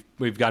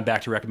 we've gone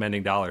back to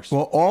recommending dollars.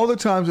 Well, all the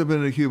times I've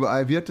been to Cuba,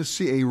 I've yet to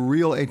see a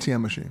real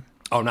ATM machine.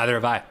 Oh, neither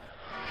have I.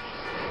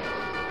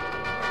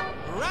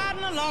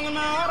 Riding along in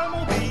my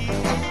automobile,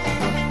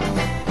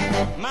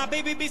 my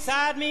baby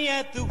beside me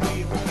at the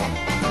wheel,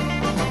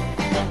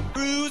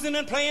 cruising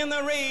and playing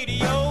the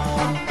radio,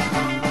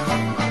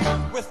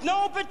 with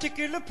no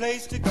particular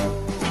place to go.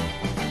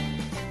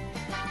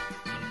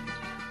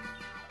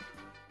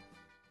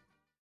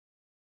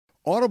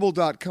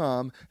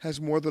 Audible.com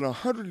has more than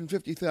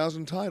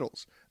 150,000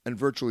 titles and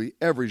virtually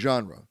every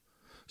genre.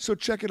 So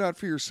check it out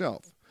for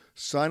yourself.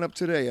 Sign up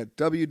today at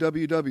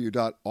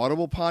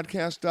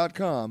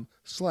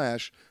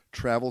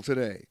www.audiblepodcast.com/travel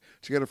today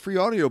to get a free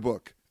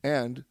audiobook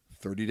and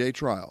 30-day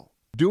trial.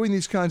 Doing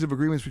these kinds of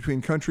agreements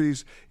between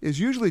countries is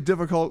usually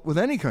difficult with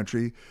any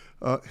country.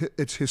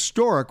 It's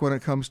historic when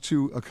it comes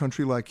to a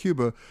country like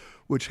Cuba,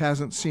 which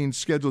hasn't seen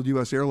scheduled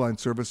U.S. airline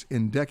service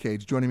in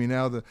decades. Joining me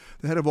now, the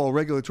head of all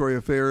regulatory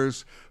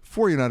affairs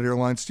for United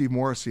Airlines, Steve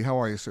Morrissey. How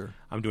are you, sir?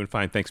 I'm doing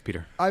fine. Thanks,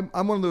 Peter. I'm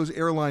one of those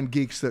airline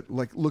geeks that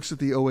looks at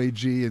the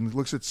OAG and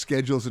looks at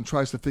schedules and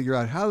tries to figure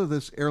out how did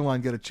this airline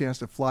get a chance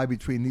to fly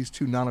between these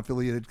two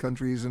non-affiliated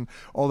countries and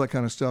all that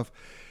kind of stuff.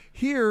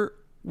 Here,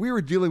 we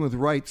were dealing with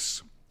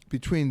rights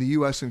between the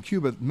U.S. and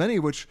Cuba,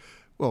 most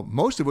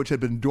of which had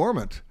been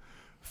dormant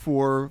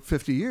for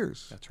 50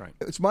 years. That's right.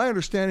 It's my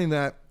understanding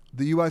that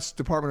the U.S.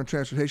 Department of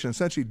Transportation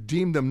essentially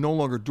deemed them no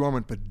longer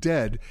dormant but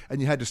dead, and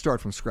you had to start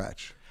from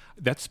scratch.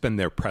 That's been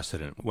their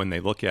precedent. When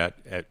they look at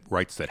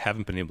rights that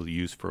haven't been able to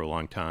use for a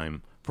long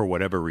time, for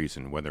whatever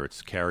reason, whether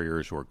it's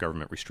carriers or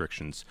government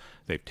restrictions,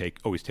 they've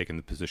always taken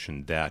the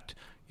position that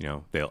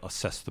they'll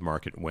assess the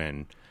market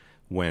when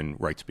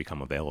rights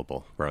become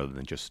available rather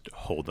than just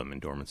hold them in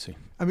dormancy.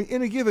 I mean,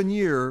 in a given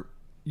year,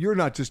 you're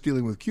not just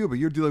dealing with Cuba.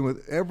 You're dealing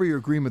with every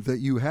agreement that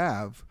you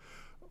have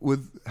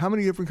with how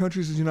many different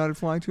countries is United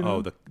flying to now?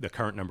 Oh, the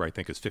current number, I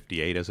think, is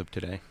 58 as of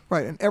today.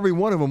 Right, and every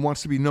one of them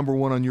wants to be number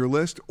one on your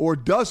list or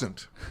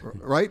doesn't,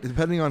 right?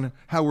 Depending on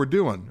how we're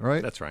doing,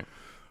 right? That's right.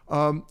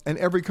 And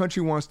every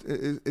country wants,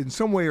 in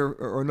some way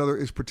or another,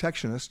 is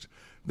protectionist.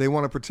 They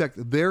want to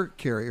protect their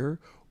carrier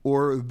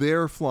or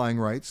their flying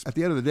rights. At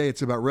the end of the day,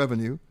 it's about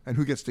revenue and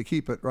who gets to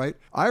keep it, right?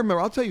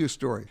 I'll tell you a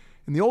story.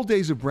 In the old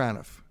days of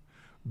Braniff,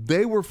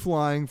 they were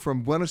flying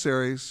from Buenos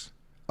Aires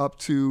up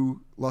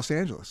to Los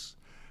Angeles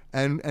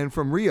and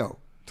from Rio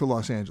to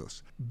Los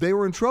Angeles. They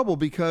were in trouble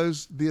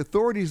because the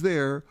authorities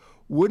there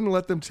wouldn't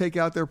let them take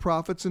out their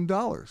profits in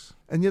dollars,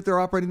 and yet they're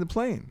operating the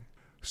plane.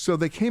 So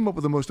they came up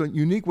with the most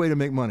unique way to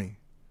make money.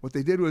 What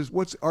they did was,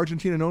 what's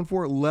Argentina known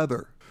for?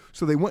 Leather.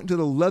 So they went into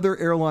the leather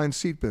airline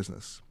seat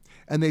business,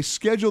 and they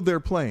scheduled their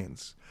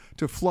planes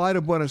to fly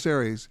to Buenos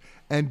Aires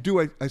and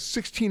do a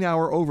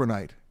 16-hour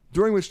overnight,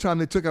 during which time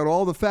they took out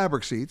all the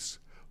fabric seats,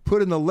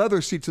 put in the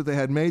leather seats that they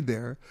had made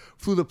there,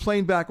 flew the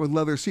plane back with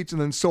leather seats,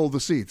 and then sold the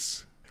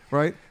seats,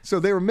 right? So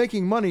they were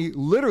making money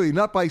literally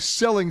not by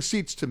selling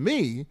seats to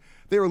me.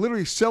 They were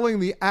literally selling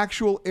the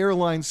actual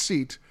airline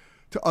seat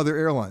to other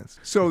airlines.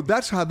 So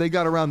that's how they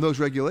got around those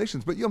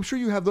regulations. But I'm sure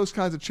you have those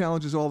kinds of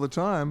challenges all the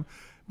time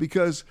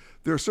because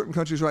there are certain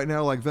countries right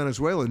now like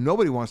Venezuela,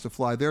 nobody wants to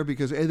fly there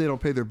because A, they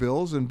don't pay their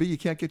bills, and B, you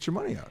can't get your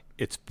money out.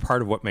 It's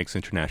part of what makes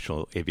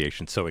international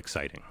aviation so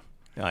exciting.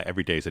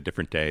 Every day is a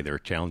different day. There are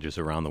challenges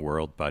around the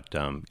world, but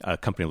a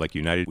company like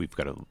United, we've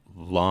got a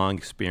long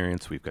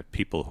experience. We've got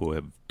people who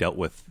have dealt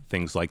with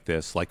things like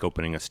this, like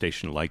opening a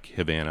station like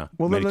Havana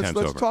many times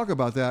over. Let's talk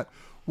about that.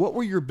 What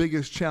were your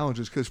biggest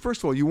challenges? Because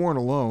first of all, you weren't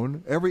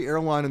alone. Every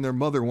airline and their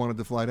mother wanted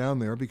to fly down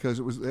there because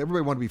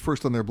everybody wanted to be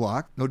first on their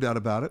block, no doubt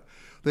about it.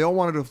 They all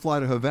wanted to fly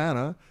to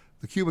Havana.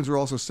 The Cubans were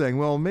also saying,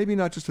 well, maybe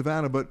not just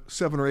Havana, but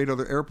 7 or 8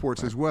 other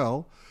airports as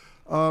well.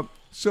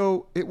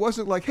 So it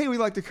wasn't like, hey, we'd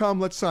like to come,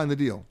 let's sign the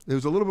deal. It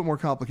was a little bit more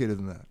complicated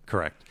than that.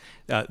 Correct.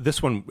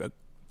 This one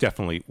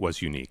definitely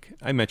was unique.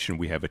 I mentioned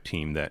we have a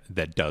team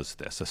that does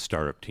this, a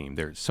startup team.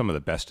 They're some of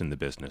the best in the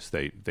business.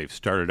 They've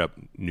started up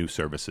new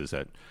services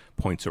at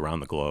points around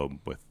the globe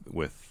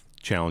with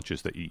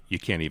challenges that you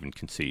can't even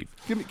conceive.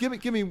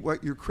 Give me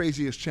what your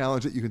craziest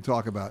challenge that you can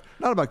talk about.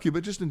 Not about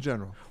Cuba, just in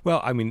general. Well,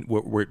 I mean,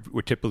 we're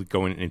typically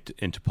going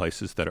into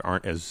places that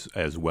aren't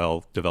as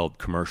well developed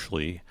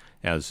commercially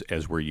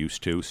as we're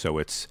used to. So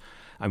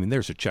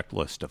there's a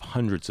checklist of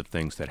hundreds of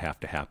things that have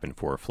to happen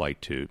for a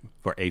flight to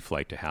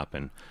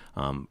happen.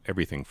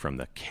 Everything from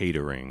the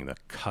catering, the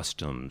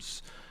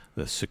customs,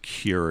 the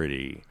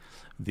security,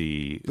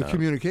 the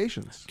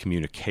communications,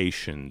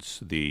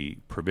 the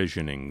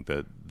provisioning,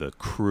 the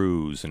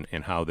crews,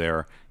 and how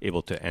they're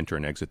able to enter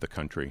and exit the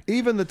country.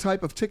 Even the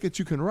type of tickets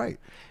you can write.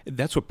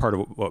 That's part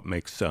of what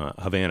makes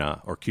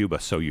Havana or Cuba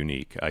so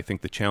unique. I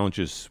think the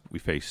challenges we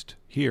faced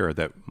here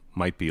that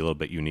might be a little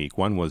bit unique.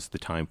 One was the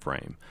time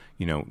frame.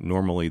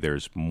 Normally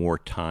there's more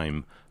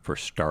time for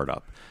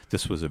startup.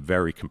 This was a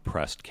very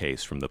compressed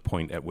case from the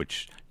point at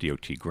which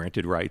DOT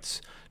granted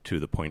rights to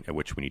the point at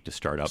which we need to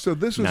start up. So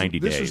this 90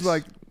 days. This is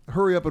like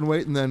hurry up and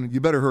wait, and then you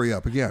better hurry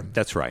up again.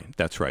 That's right.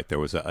 There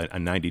was a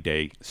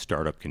 90-day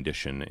startup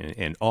condition,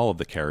 and all of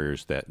the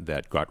carriers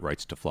that got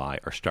rights to fly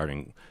are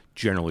starting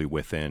generally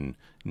within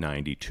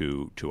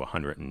 92 to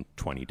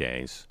 120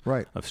 days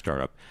of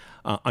startup.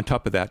 On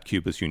top of that,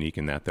 Cuba's unique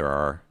in that there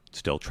are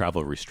still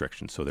travel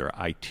restrictions. So there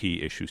are IT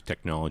issues,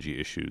 technology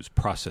issues,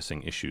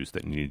 processing issues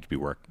that need to be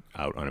worked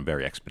out on a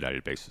very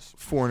expedited basis.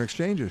 Foreign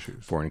exchange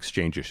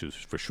issues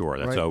for sure.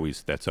 That's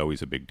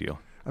always a big deal.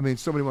 I mean,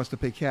 somebody wants to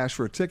pay cash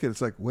for a ticket.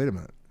 It's like, wait a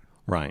minute.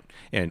 Right.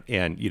 And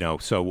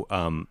so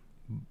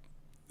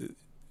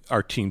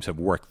our teams have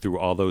worked through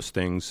all those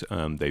things.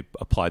 They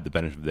applied the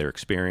benefit of their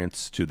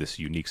experience to this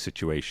unique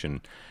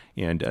situation,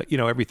 and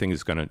everything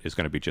is going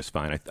to be just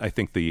fine. I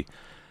think the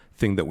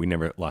thing that we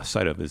never lost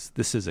sight of is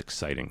this is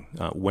exciting.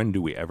 When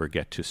do we ever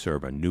get to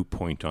serve a new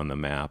point on the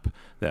map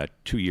that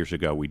 2 years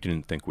ago we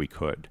didn't think we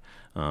could?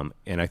 And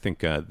I think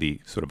the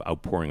sort of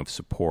outpouring of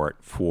support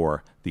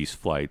for these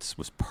flights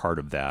was part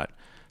of that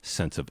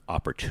sense of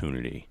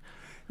opportunity.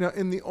 Now,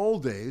 in the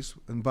old days,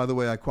 and by the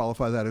way, I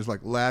qualify that as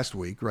like last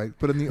week, right?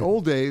 But in the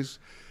old days,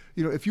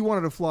 if you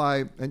wanted to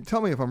fly, and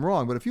tell me if I'm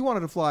wrong, but if you wanted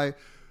to fly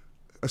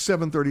a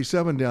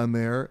 737 down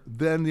there,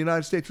 then the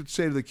United States would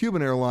say to the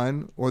Cuban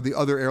airline or the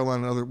other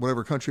airline in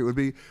whatever country it would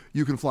be,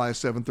 you can fly a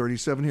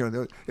 737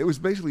 here. It was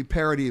basically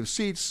parity of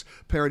seats,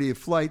 parity of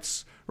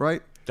flights,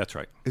 right? That's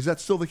right. Is that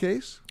still the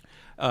case?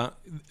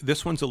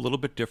 This one's a little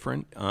bit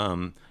different.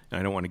 And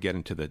I don't want to get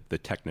into the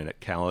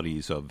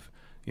technicalities of,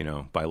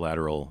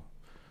 bilateral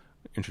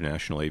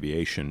international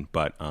aviation,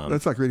 but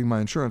that's like reading my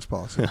insurance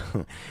policy.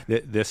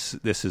 This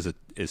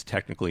is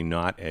technically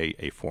not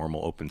a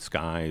formal open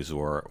skies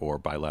or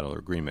bilateral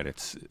agreement.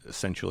 It's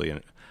essentially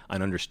an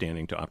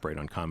understanding to operate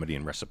on comity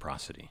and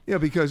reciprocity. Yeah,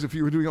 because if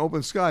you were doing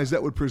open skies,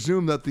 that would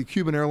presume that the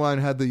Cuban airline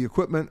had the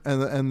equipment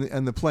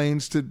and the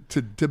planes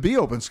to be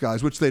open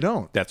skies, which they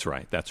don't. That's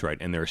right.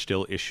 And there are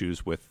still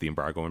issues with the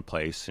embargo in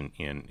place and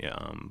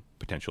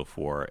potential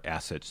for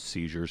asset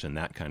seizures and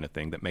that kind of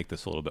thing that make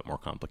this a little bit more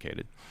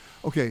complicated.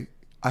 Okay,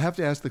 I have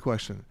to ask the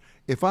question.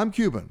 If I'm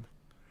Cuban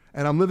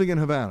and I'm living in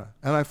Havana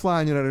and I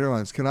fly on United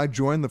Airlines, can I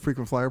join the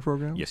frequent flyer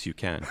program? Yes, you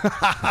can.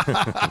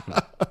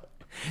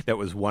 That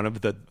was one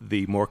of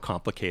the more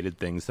complicated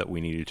things that we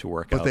needed to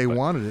work out. But they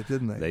wanted it,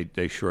 didn't they?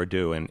 They sure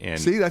do. And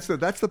see, that's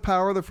the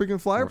power of the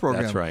frequent flyer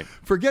program. That's right.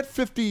 Forget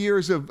 50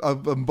 years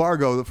of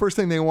embargo. The first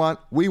thing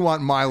we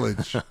want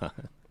mileage.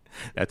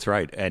 That's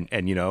right. And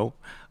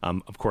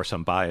of course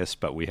I'm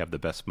biased, but we have the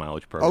best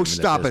mileage program. Oh,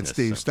 stop it,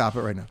 Steve. Stop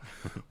it right now.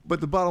 But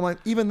the bottom line,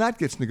 even that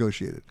gets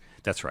negotiated.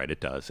 That's right.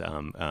 It does.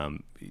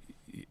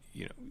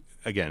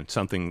 Again,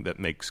 something that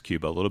makes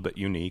Cuba a little bit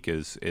unique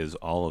is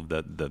all of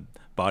the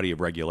body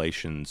of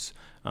regulations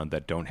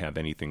that don't have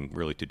anything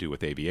really to do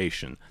with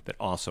aviation that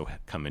also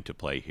come into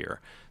play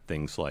here.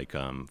 Things like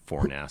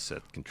foreign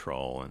asset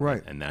control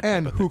and that.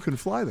 And type of who thing. can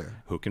fly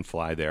there? Who can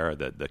fly there?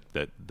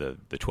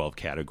 The 12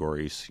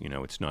 categories.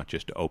 It's not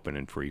just open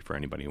and free for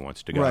anybody who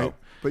wants to go. Right.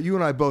 But you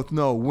and I both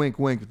know, wink,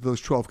 wink, those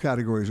 12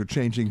 categories are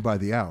changing by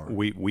the hour.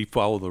 We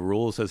follow the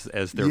rules as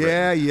they're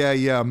written.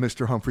 Yeah,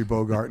 Mr. Humphrey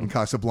Bogart in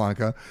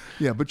Casablanca.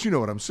 Yeah, but you know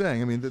what I'm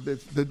saying. I mean,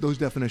 those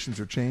definitions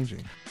are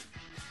changing.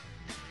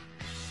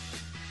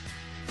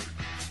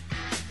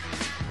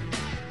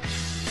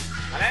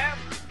 Hello?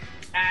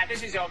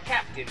 This is your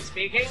captain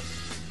speaking.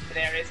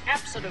 There is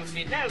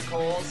absolutely no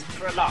cause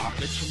for alarm.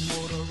 Let your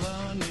motor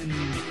running.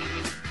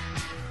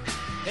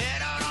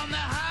 Head out on the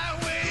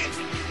highway.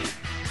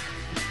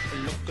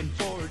 Looking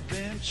for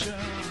adventure.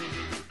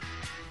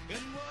 And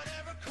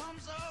whatever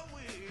comes our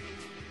way.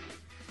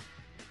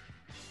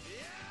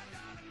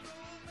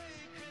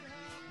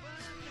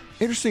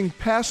 Interesting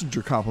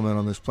passenger complement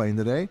on this plane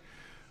today,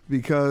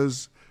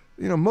 because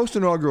most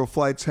inaugural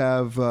flights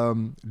have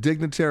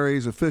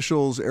dignitaries,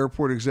 officials,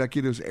 airport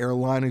executives,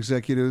 airline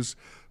executives,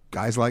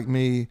 guys like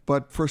me.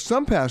 But for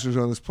some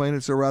passengers on this plane,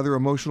 it's a rather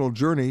emotional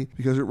journey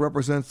because it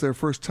represents their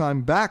first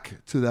time back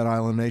to that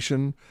island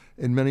nation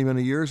in many,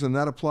 many years, and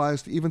that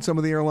applies to even some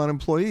of the airline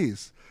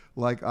employees,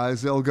 like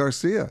Izel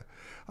Garcia.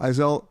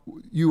 Izel,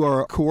 you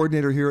are a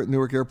coordinator here at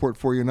Newark Airport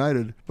for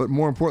United, but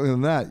more importantly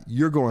than that,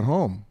 you're going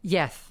home.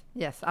 Yes,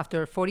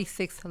 after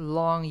 46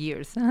 long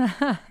years.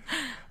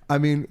 I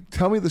mean,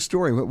 tell me the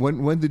story.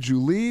 When did you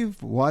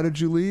leave? Why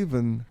did you leave?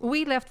 And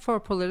we left for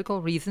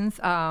political reasons.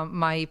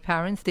 My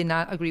parents did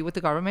not agree with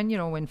the government.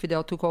 When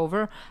Fidel took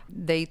over,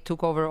 they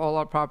took over all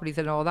our properties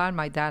and all that.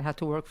 My dad had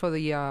to work for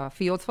the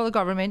fields for the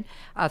government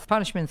as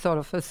punishment, sort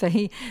of,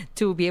 say,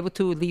 to be able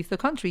to leave the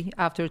country.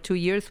 After 2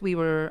 years, we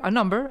were a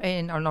number,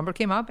 and our number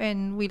came up,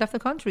 and we left the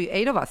country,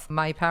 8 of us.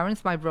 My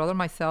parents, my brother,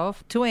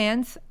 myself, 2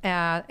 aunts,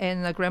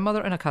 and a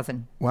grandmother and a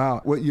cousin.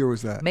 Wow. What year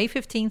was that? May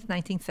 15th,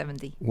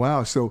 1970.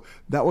 Wow. So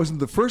that wasn't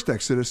the first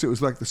exodus. It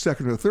was like the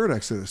second or third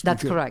exodus.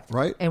 That's correct.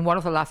 Right? And one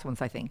of the last ones,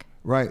 I think.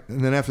 Right.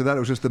 And then after that, it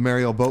was just the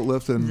Mariel boat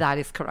lift. And that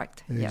is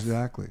correct.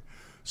 Exactly. Yes.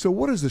 So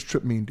what does this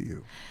trip mean to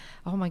you?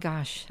 Oh my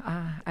gosh,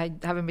 I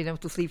haven't been able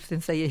to sleep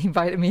since they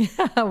invited me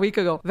a week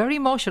ago. Very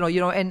emotional,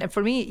 and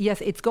for me,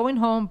 yes, it's going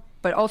home,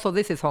 but also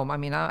this is home. I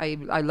mean,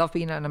 I love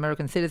being an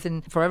American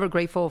citizen, forever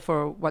grateful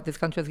for what this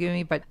country has given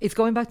me, but it's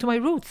going back to my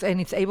roots,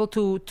 and it's able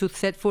to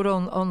set foot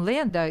on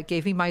land that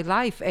gave me my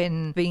life,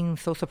 and being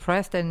so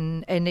suppressed,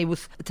 and it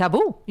was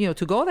taboo,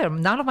 to go there.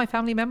 None of my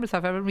family members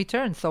have ever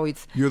returned, so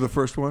it's... You're the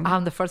first one?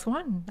 I'm the first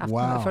one.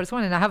 Wow. The first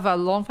one, and I have a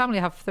long family.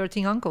 I have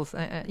 13 uncles,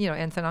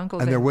 aunts and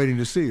uncles. And they're waiting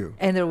to see you?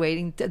 And they're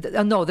waiting...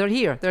 no, they're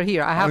here. They're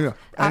here. I have...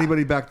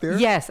 Anybody back there?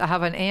 Yes, I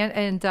have an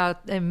aunt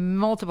and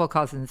multiple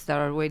cousins that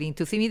are waiting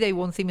to see me. They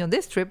won't see me on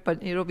this trip,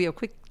 but it'll be a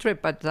quick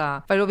trip. But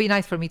it'll be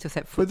nice for me to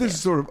set foot But this there.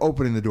 is sort of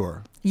opening the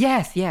door.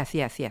 Yes.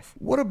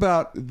 What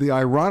about the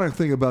ironic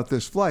thing about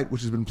this flight,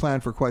 which has been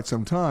planned for quite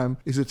some time,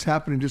 is it's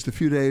happening just a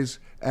few days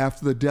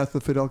after the death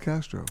of Fidel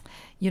Castro?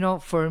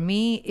 For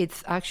me,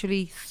 it's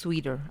actually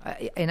sweeter.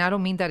 And I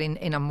don't mean that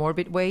in a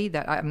morbid way,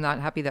 that I'm not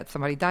happy that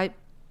somebody died.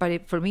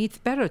 But for me, it's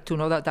better to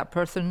know that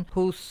person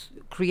who's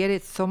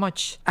created so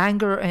much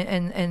anger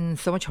and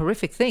so much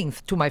horrific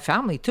things to my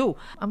family, too.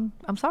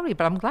 I'm sorry,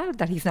 but I'm glad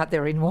that he's not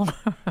there anymore.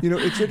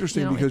 It's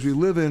interesting because we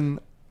live in,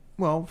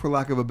 well, for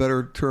lack of a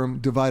better term,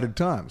 divided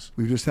times.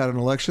 We've just had an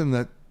election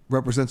that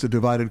represents a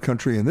divided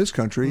country in this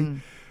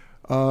country.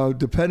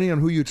 Depending on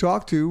who you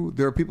talk to,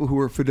 there are people who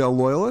are Fidel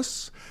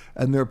loyalists,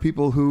 and there are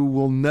people who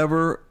will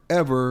never,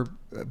 ever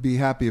be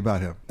happy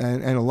about him.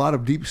 And a lot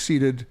of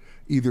deep-seated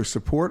either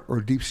support or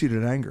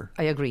deep-seated anger.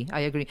 I agree.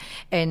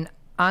 And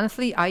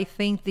honestly, I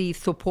think the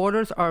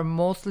supporters are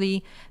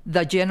mostly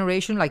the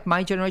generation, like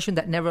my generation,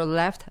 that never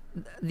left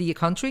the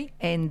country,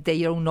 and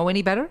they don't know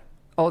any better.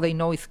 All they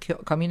know is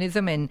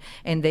communism, and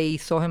they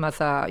saw him as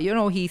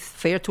he's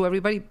fair to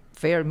everybody.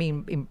 Fair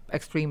mean in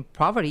extreme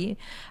poverty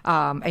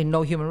and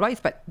no human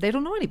rights, but they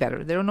don't know any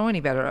better.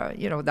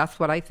 That's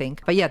what I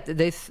think. But yeah,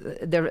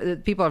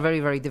 people are very,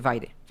 very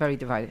divided. Very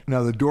divided.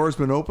 Now, the door's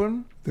been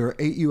open. There are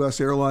 8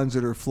 U.S. airlines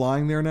that are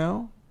flying there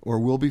now, or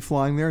will be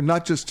flying there,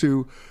 not just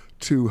to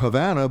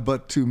Havana,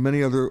 but to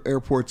many other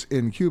airports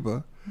in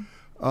Cuba.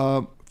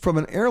 From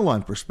an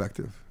airline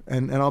perspective,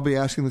 and I'll be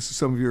asking this to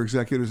some of your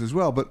executives as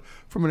well, but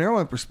from an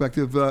airline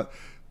perspective,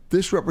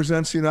 this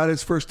represents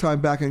United's first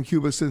time back in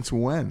Cuba since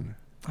when?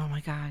 Oh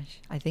my gosh,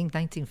 I think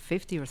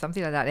 1950 or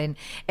something like that.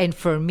 And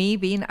for me,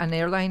 being an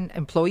airline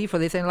employee for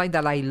this airline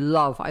that I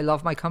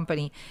love my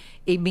company,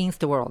 it means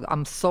the world.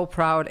 I'm so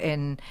proud,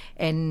 and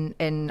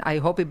I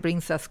hope it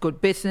brings us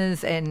good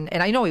business, and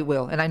I know it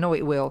will,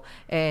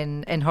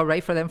 and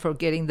hooray for them for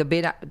getting the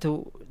bid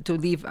to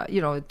leave,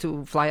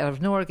 to fly out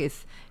of Newark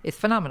is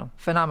phenomenal,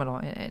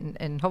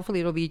 and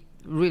hopefully it'll be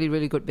really,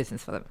 really good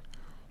business for them.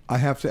 I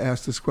have to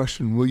ask this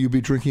question. Will you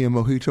be drinking a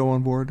mojito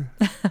on board?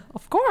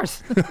 Of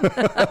course.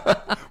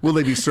 Will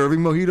they be serving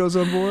mojitos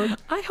on board?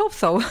 I hope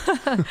so.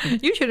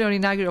 Usually on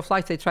inaugural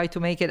flights, they try to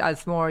make it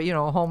as more,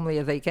 homely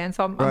as they can.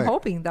 So I'm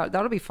hoping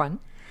that'll be fun.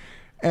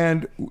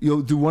 And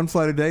you'll do one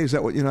flight a day? Is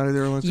that what United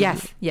Airlines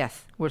does?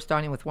 Yes. We're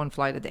starting with one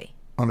flight a day.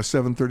 On a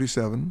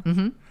 737?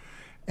 Mm-hmm.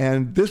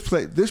 And this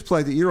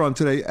flight that you're on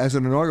today as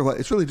an inaugural flight,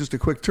 it's really just a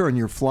quick turn.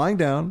 You're flying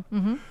down.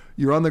 Mm-hmm.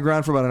 You're on the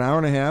ground for about an hour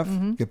and a half.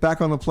 Mm-hmm. Get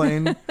back on the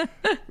plane,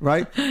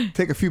 right?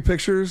 Take a few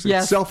pictures.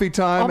 Yes. It's selfie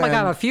time. Oh my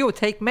God, a few.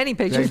 Take many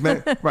pictures.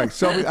 Right,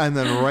 selfie, and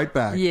then right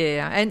back.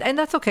 Yeah, and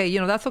that's okay.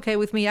 That's okay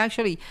with me.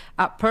 Actually,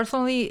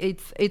 personally,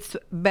 it's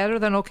better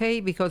than okay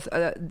because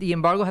the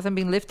embargo hasn't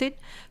been lifted.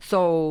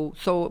 So,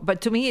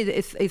 but to me,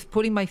 it's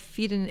putting my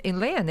feet in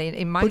land,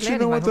 in my land, But you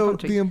know what, though?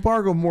 The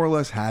embargo more or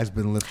less has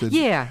been lifted.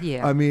 Yeah.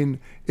 I mean,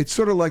 It's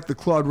sort of like the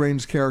Claude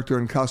Rains character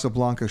in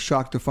Casablanca,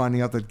 shocked to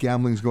finding out that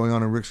gambling's going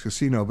on in Rick's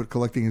Casino, but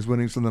collecting his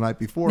winnings from the night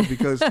before.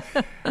 Because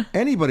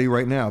anybody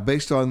right now,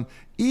 based on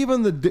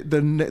even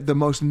the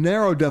most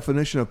narrow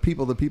definition of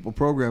people-to-people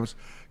programs,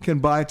 can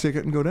buy a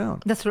ticket and go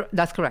down.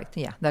 That's correct.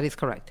 Yeah, that is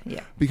correct.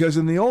 Yeah. Because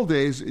in the old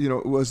days,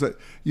 it was that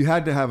you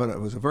had to have it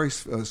was a very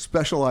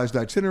specialized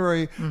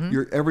itinerary.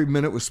 Every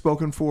minute was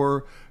spoken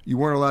for. You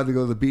weren't allowed to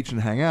go to the beach and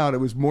hang out. It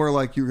was more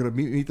like you were going to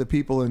meet the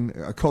people in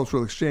a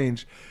cultural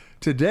exchange.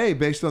 Today,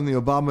 based on the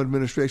Obama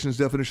administration's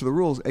definition of the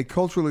rules, a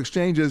cultural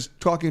exchange is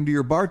talking to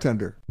your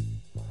bartender.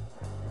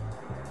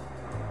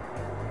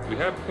 We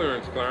have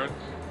clearance, Clarence.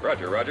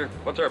 Roger.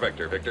 What's our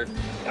vector, Victor?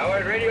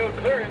 Howard radio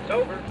clearance,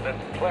 over.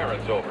 That's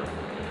Clarence, over.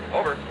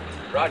 Over.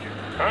 Roger.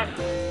 Huh?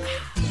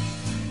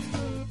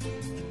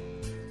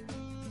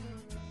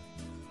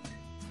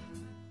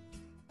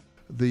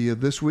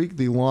 This week,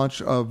 the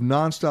launch of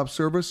nonstop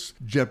service.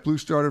 JetBlue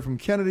started from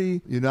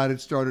Kennedy,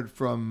 United started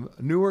from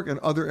Newark, and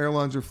other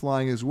airlines are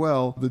flying as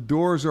well. The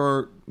doors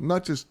are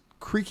not just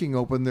creaking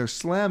open, they're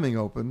slamming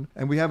open,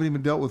 and we haven't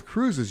even dealt with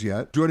cruises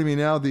yet. Joining me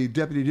now, the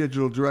Deputy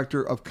Digital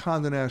Director of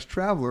Condé Nast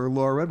Traveler,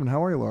 Laura Redmond.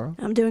 How are you, Laura?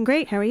 I'm doing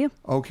great. How are you?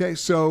 Okay,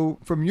 so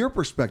from your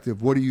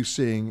perspective, what are you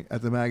seeing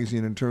at the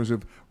magazine in terms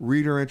of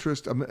reader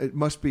interest? It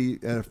must be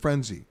a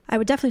frenzy. I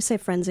would definitely say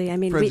frenzy. I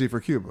mean, frenzy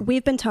for Cuba.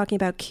 We've been talking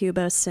about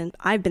Cuba since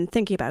I've been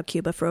thinking about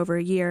Cuba for over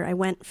a year. I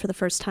went for the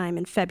first time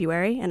in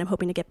February, and I'm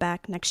hoping to get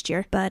back next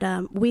year. But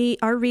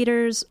our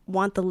readers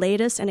want the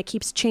latest, and it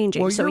keeps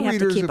changing, so we have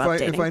to keep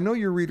updating. If I know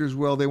your readers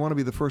well, they want to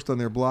be the first on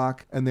their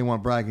block, and they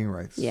want bragging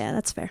rights. Yeah,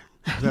 that's fair.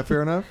 Is that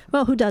fair enough?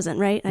 Well, who doesn't,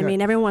 right? I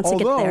mean, everyone wants to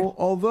get there.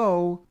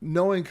 Although,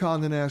 knowing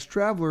Condé Nast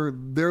Traveler,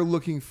 they're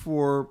looking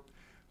for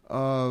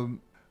a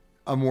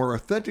more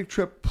authentic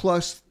trip,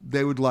 plus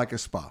they would like a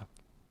spa.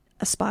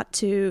 A spot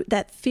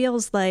that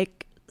feels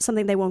like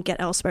something they won't get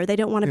elsewhere. They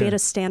don't want to be at a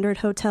standard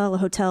hotel, a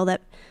hotel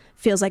that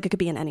feels like it could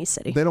be in any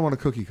city. They don't want a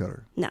cookie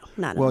cutter. No,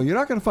 not at all. all. You're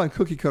not going to find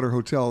cookie cutter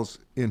hotels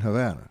in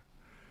Havana.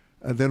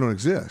 They don't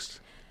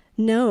exist.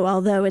 No,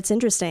 although it's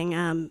interesting.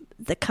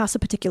 The Casa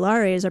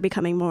Particulares are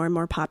becoming more and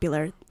more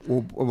popular.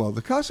 Well,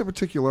 the Casa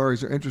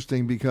Particulares are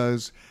interesting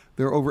because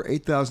there are over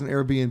 8,000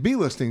 Airbnb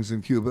listings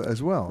in Cuba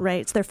as well.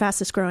 Right. It's their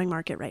fastest growing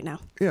market right now.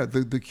 Yeah,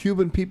 the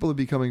Cuban people are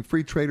becoming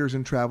free traders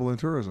in travel and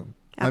tourism.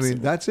 Absolutely. I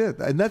mean, that's it.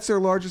 And that's their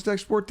largest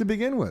export to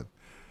begin with.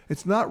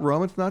 It's not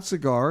rum. It's not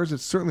cigars.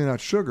 It's certainly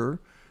not sugar.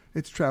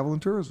 It's travel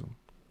and tourism.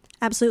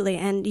 Absolutely.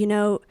 And,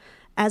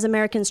 as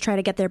Americans try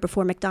to get there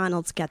before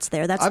McDonald's gets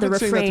there, that's the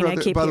refrain I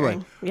keep hearing. By the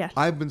way,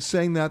 I've been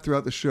saying that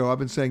throughout the show. I've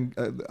been saying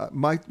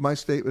my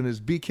statement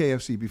is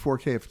BKFC, before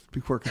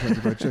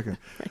Kentucky Fried Chicken.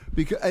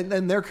 Because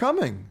and they're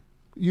coming.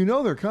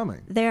 They're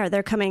coming.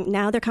 They're coming.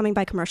 Now they're coming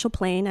by commercial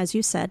plane, as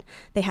you said.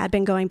 They had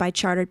been going by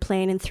chartered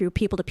plane and through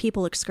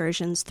people-to-people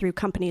excursions through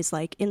companies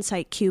like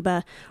Insight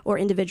Cuba or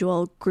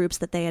individual groups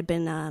that they had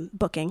been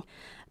booking.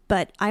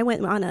 But I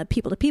went on a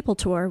people-to-people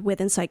tour with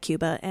Insight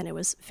Cuba, and it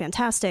was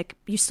fantastic.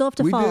 You still have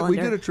to fall under. We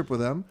did a trip with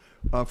them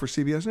for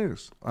CBS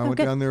News. I went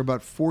down there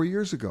about 4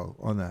 years ago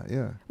on that,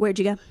 yeah. Where'd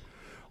you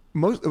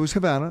go? It was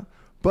Havana.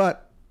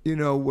 But,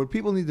 what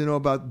people need to know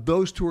about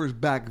those tours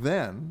back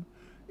then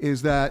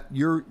is that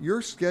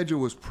your schedule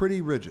was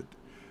pretty rigid.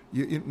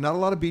 Not a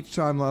lot of beach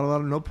time,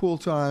 no pool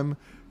time.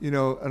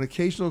 An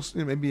occasional,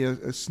 maybe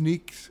a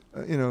sneak,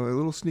 a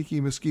little sneaky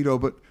mosquito,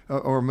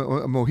 or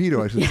a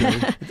mojito, I should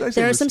say.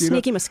 There are some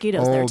sneaky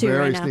mosquitoes there too, very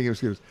right now. sneaky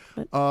mosquitoes.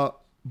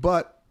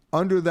 But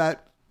under the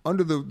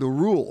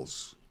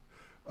rules,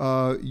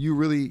 you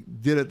really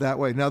did it that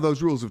way. Now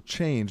those rules have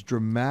changed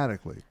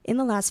dramatically. In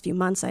the last few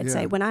months, I'd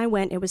say. When I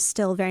went, it was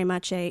still very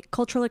much a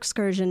cultural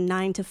excursion,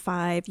 9 to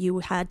 5. You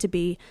had to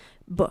be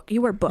booked.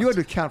 You were booked. You had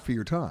to count for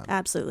your time.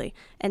 Absolutely.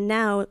 And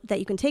now that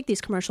you can take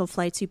these commercial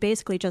flights, you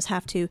basically just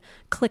have to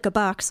click a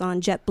box on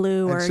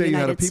JetBlue or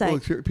United site.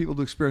 And say you had people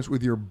to experience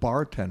with your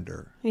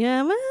bartender.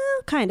 Yeah, well,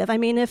 kind of. I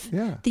mean, if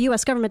the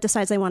U.S. government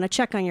decides they want to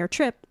check on your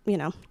trip,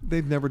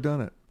 They've never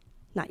done it.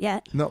 Not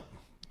yet. No.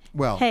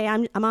 Well, hey,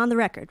 I'm on the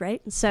record,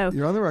 right? So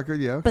you're on the record,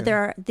 yeah. Okay. But there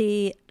are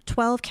the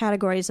 12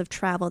 categories of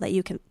travel that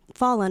you can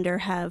fall under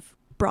have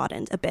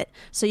broadened a bit.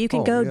 So you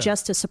can go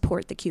just to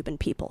support the Cuban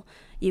people.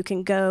 You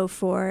can go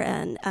for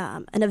an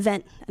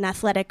event, an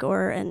athletic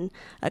or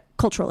a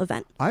cultural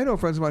event. I know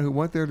friends of mine who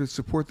went there to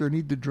support their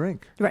need to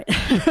drink. Right.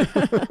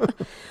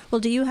 Well,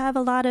 do you have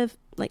a lot of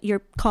your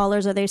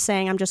callers? Are they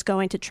saying I'm just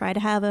going to try to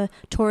have a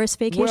tourist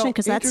vacation?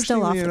 Because that's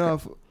still off the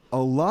enough. A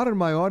lot of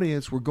my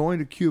audience were going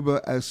to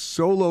Cuba as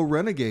solo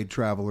renegade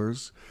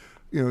travelers,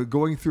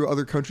 going through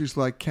other countries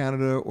like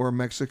Canada or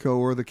Mexico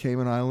or the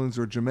Cayman Islands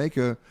or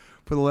Jamaica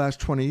for the last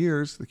 20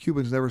 years. The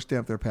Cubans never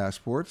stamped their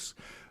passports.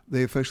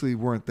 They officially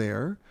weren't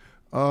there.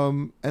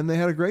 And they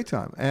had a great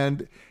time.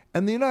 And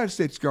the United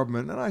States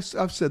government, and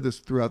I've said this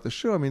throughout the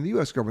show, I mean, the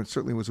U.S. government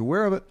certainly was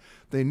aware of it.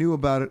 They knew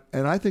about it.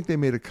 And I think they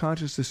made a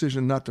conscious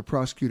decision not to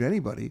prosecute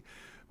anybody,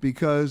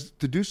 because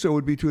to do so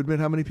would be to admit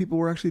how many people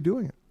were actually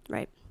doing it.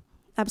 Right.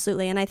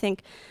 Absolutely. And I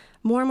think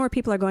more and more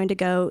people are going to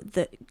go.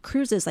 The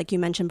cruises, like you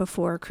mentioned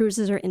before,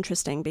 cruises are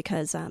interesting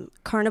because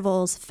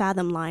Carnival's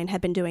Fathom line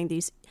had been doing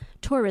these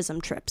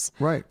tourism trips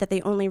that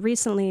they only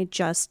recently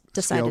just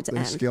decided to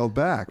end. They scaled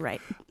back.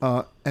 Right.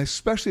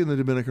 Especially in the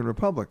Dominican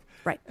Republic.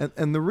 Right.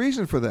 And the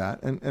reason for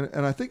that,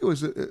 and I think it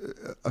was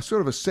a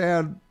sort of a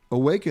sad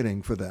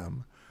awakening for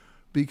them,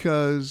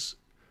 because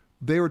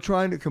they were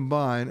trying to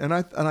combine, and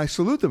I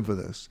salute them for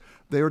this,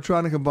 they were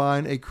trying to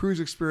combine a cruise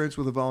experience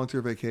with a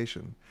volunteer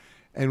vacation.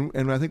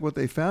 And I think what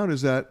they found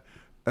is that,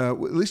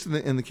 at least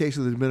in the case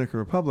of the Dominican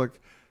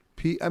Republic,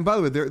 and by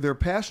the way, their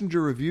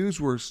passenger reviews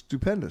were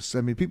stupendous.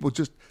 I mean, the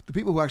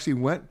people who actually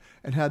went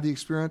and had the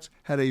experience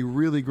had a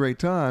really great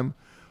time,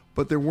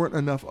 but there weren't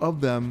enough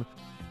of them.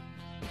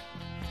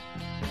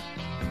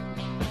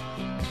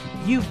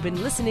 You've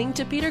been listening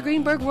to Peter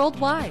Greenberg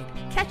Worldwide.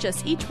 Catch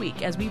us each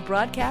week as we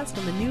broadcast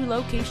from a new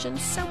location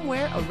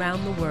somewhere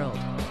around the world.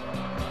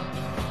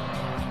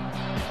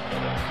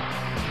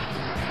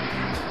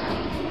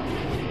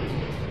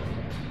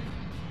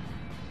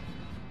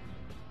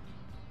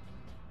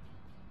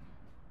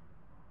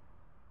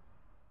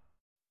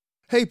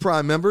 Hey,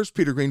 Prime members,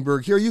 Peter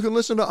Greenberg here. You can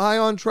listen to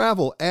Ion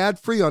Travel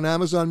ad-free on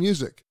Amazon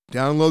Music.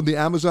 Download the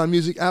Amazon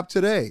Music app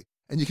today,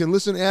 and you can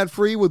listen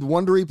ad-free with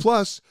Wondery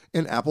Plus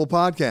in Apple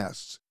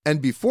Podcasts.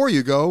 And before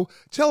you go,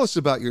 tell us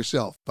about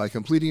yourself by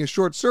completing a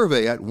short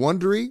survey at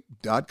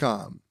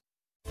Wondery.com.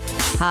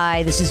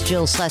 Hi, this is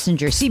Jill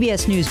Schlesinger,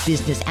 CBS News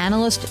business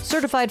analyst,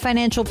 certified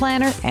financial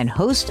planner, and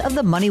host of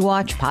the Money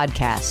Watch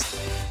podcast.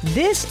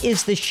 This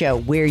is the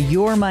show where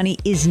your money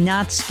is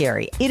not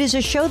scary. It is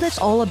a show that's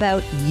all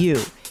about you.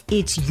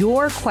 It's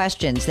your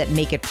questions that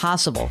make it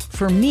possible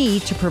for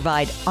me to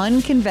provide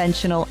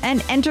unconventional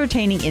and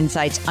entertaining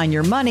insights on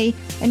your money,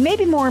 and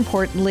maybe more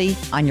importantly,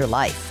 on your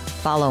life.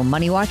 Follow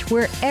Money Watch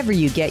wherever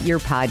you get your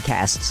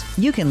podcasts.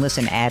 You can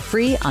listen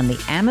ad-free on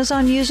the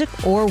Amazon Music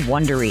or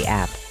Wondery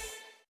app.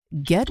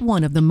 Get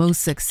one of the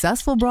most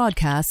successful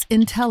broadcasts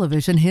in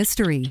television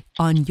history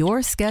on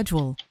your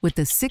schedule with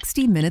the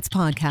 60 Minutes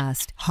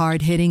podcast.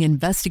 Hard-hitting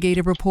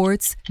investigative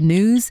reports,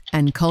 news,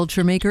 and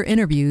culture maker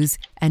interviews,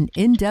 and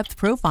in-depth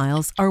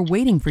profiles are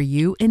waiting for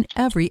you in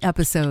every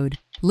episode.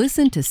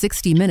 Listen to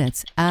 60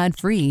 Minutes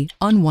ad-free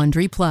on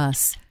Wondery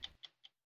Plus.